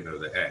the chicken or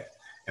the egg.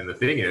 And the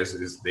thing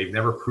is they've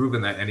never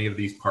proven that any of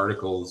these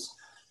particles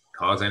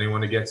cause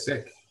anyone to get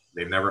sick.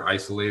 They've never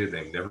isolated,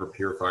 they've never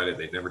purified it,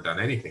 they've never done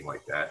anything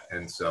like that.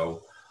 And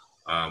so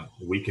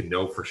we can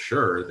know for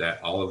sure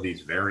that all of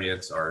these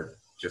variants are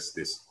just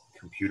this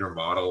computer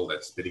model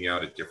that's spitting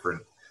out a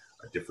different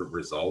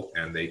result,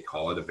 and they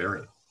call it a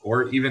variant.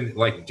 Or even,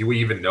 like, do we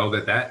even know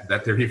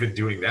that they're even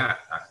doing that?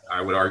 I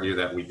would argue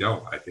that we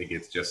don't. I think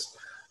it's just,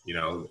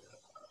 a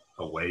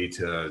way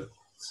to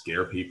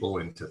scare people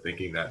into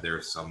thinking that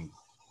there's some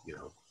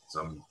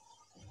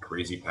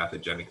crazy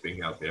pathogenic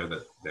thing out there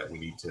that we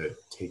need to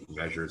take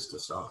measures to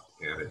stop.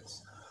 And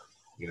it's,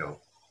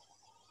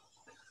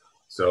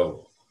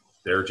 so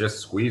they're just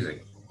squeezing.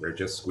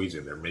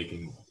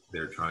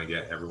 They're trying to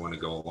get everyone to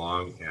go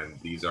along, and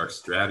these are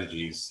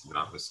strategies,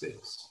 not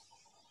mistakes.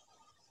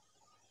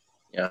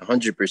 Yeah,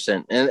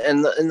 100%.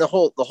 And the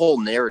whole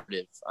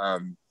narrative.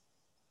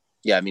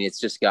 Yeah, I mean,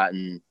 it's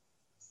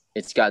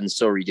gotten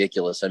so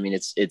ridiculous. I mean,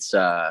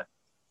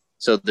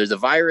 so there's a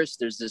virus,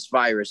 there's this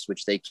virus,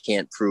 which they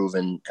can't prove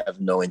and have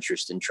no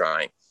interest in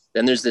trying.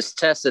 Then there's this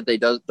test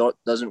that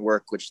doesn't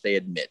work, which they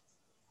admit.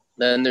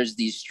 Then there's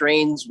these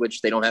strains,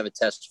 which they don't have a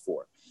test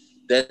for.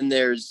 Then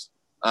there's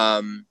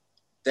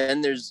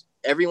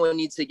everyone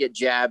needs to get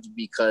jabbed,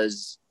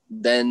 because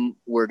then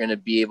we're going to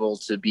be able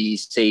to be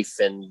safe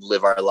and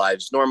live our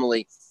lives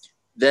normally.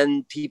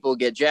 Then people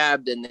get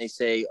jabbed and they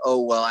say,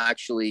 oh, well,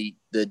 actually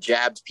the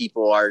jabbed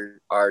people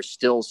are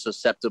still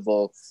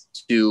susceptible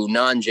to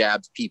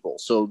non-jabbed people.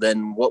 So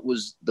then what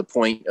was the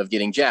point of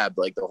getting jabbed?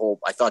 Like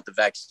I thought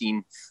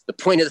the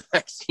point of the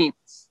vaccine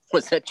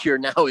was that you're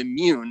now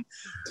immune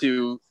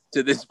to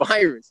this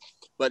virus.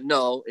 But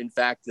no, in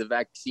fact, the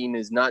vaccine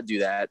does not do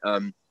that.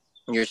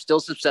 You're still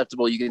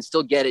susceptible. You can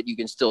still get it. You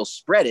can still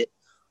spread it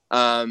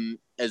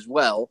as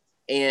well.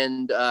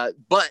 And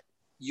but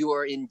you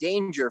are in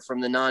danger from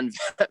the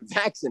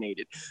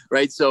non-vaccinated,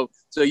 right? So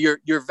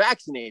you're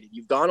vaccinated.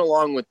 You've gone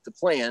along with the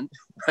plan,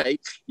 right?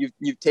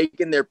 You've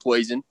taken their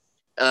poison.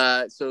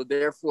 So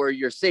therefore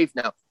you're safe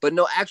now. But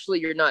no,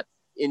 actually you're not.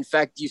 In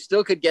fact, you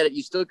still could get it.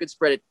 You still could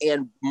spread it.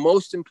 And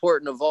most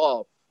important of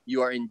all,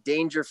 you are in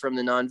danger from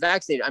the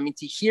non-vaccinated. I mean,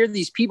 to hear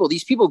these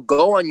people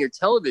go on your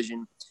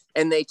television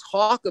and they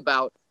talk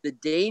about the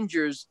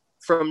dangers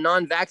from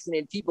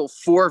non-vaccinated people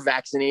for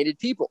vaccinated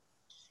people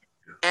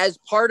as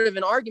part of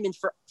an argument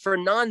for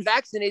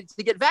non-vaccinated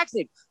to get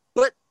vaccinated.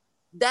 But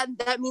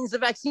that means the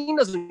vaccine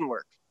doesn't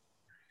work.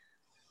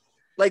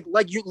 Like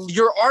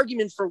your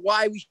argument for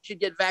why we should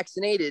get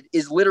vaccinated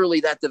is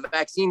literally that the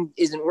vaccine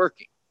isn't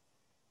working.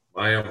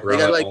 My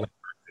umbrella only works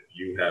if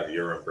you have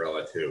your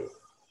umbrella too.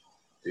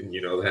 Didn't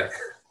you know that?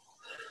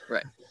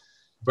 Right.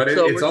 But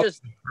it's also a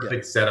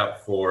perfect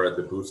setup for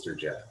the booster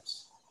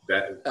jabs.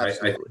 That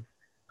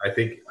I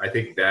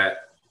think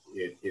that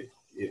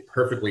it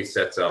perfectly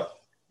sets up,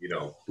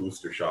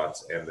 booster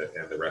shots and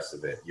the rest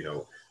of it.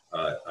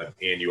 An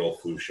annual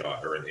flu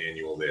shot or an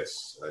annual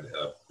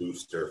a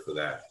booster for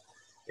that.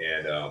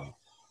 And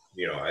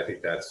I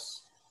think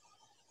that's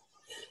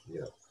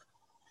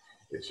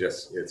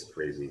it's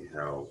crazy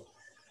how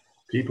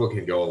people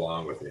can go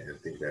along with it and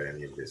think that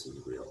any of this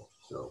is real.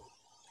 So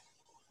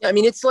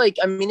it's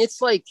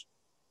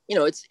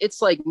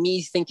like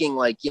me thinking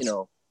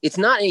it's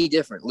not any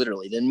different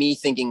literally than me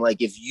thinking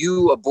like, if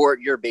you abort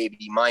your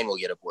baby, mine will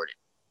get aborted.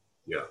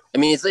 Yeah. I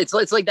mean,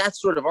 it's like that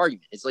sort of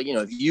argument. It's like,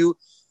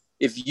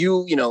 if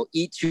you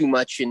eat too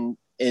much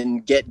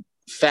and get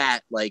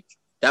fat, like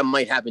that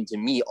might happen to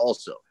me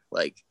also.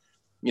 Like,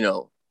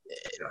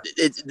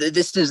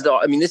 this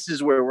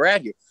is where we're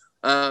at here.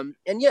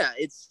 And yeah,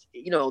 it's,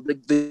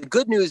 the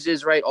good news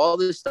is, right, all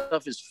this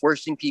stuff is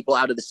forcing people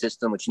out of the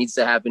system, which needs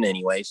to happen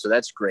anyway. So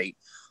that's great.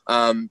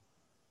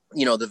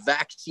 The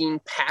vaccine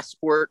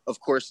passport, of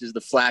course, is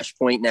the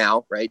flashpoint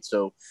now, right?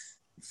 So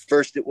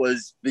first it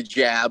was the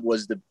jab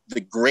was the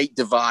great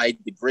divide,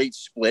 the great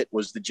split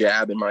was the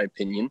jab, in my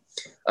opinion,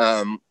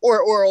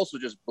 or also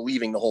just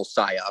believing the whole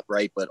psyop,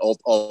 right? But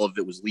all of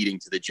it was leading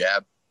to the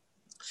jab.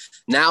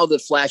 Now the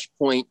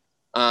flashpoint,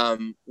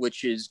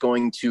 which is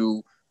going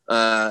to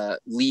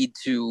lead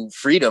to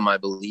freedom, I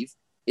believe,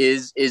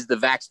 is the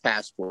Vax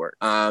passport,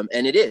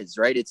 and it is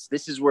right.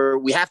 This is where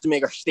we have to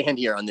make our stand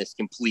here on this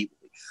completely.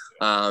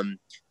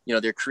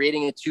 They're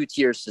creating a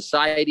 2-tier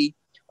society.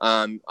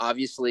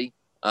 Obviously,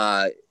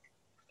 I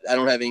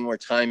don't have any more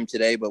time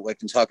today, but we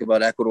can talk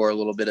about Ecuador a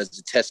little bit as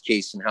a test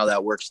case and how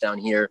that works down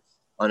here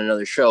on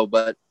another show.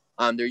 But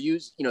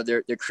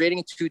they're creating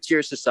a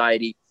 2-tier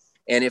society.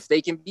 And if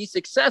they can be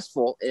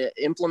successful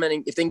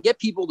implementing, if they can get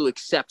people to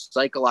accept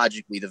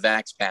psychologically the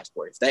Vax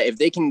passport, if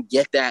they can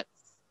get that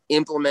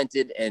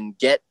implemented and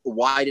get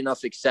wide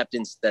enough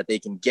acceptance that they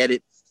can get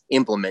it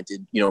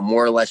implemented,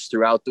 more or less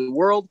throughout the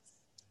world,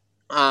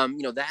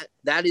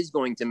 that is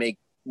going to make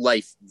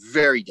life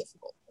very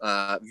difficult,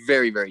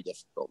 very, very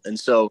difficult. And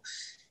so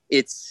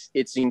it's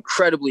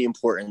incredibly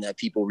important that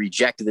people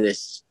reject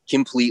this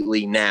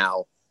completely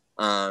now,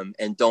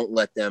 and don't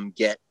let them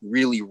get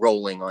really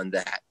rolling on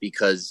that,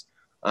 because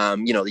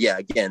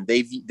again,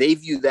 they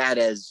view that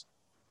as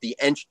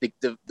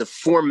the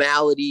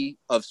formality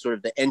of sort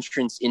of the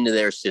entrance into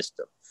their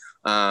system.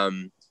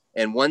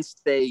 And once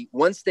they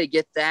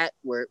get that,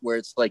 where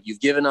it's like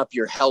you've given up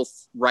your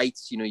health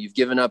rights, you've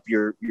given up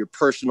your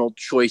personal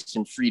choice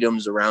and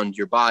freedoms around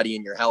your body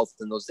and your health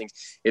and those things,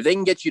 if they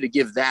can get you to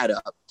give that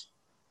up,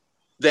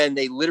 then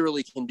they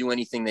literally can do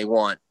anything they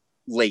want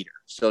later.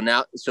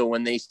 So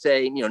when they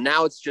say,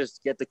 now it's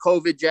just get the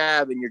COVID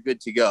jab and you're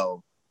good to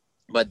go.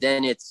 But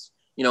then it's,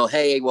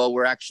 hey, well,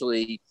 we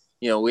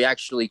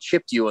actually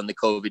chipped you on the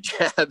COVID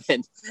jab,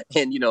 and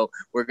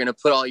we're going to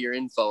put all your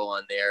info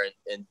on there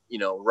and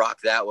rock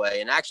that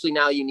way. And actually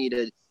now you need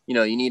a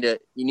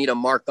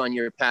mark on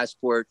your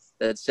passport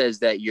that says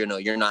that, you're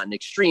not an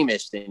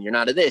extremist and you're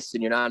not a this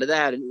and you're not a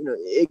that. And,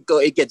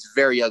 it gets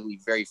very ugly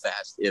very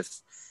fast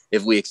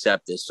if we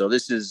accept this. So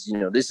this is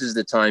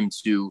the time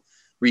to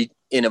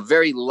in a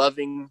very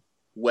loving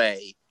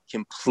way,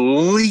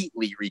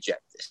 completely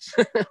reject this.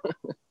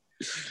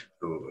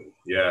 Absolutely.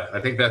 Yeah, I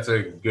think that's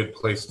a good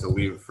place to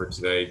leave it for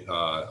today.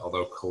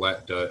 Although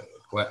Colette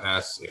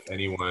asks if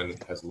anyone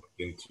has looked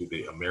into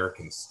the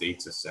American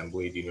States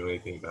Assembly. Do you know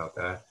anything about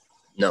that?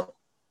 No.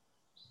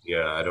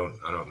 Yeah, I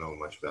don't know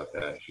much about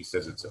that. She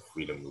says it's a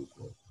freedom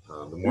movement.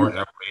 The more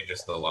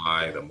outrageous the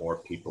lie, the more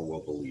people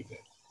will believe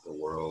it.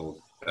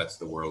 That's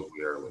the world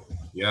we are living.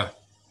 Yeah.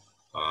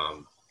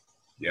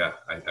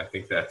 I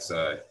think that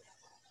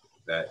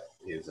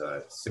is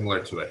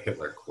similar to a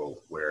Hitler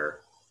quote where,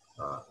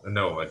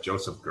 a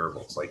Joseph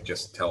Goebbels, like,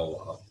 just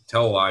tell a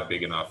lie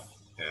big enough,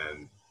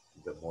 and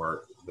the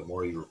more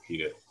you repeat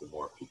it, the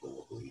more people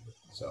will believe it.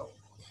 So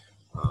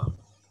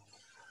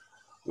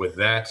with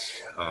that,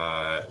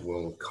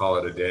 we'll call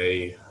it a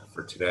day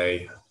for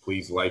today.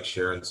 Please like,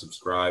 share, and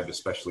subscribe,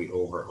 especially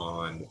over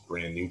on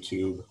Brand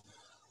YouTube.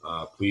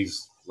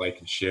 Please like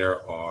and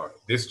share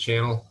this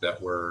channel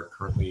that we're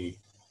currently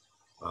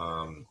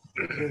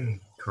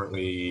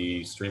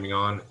streaming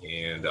on,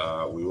 and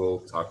we will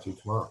talk to you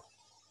tomorrow.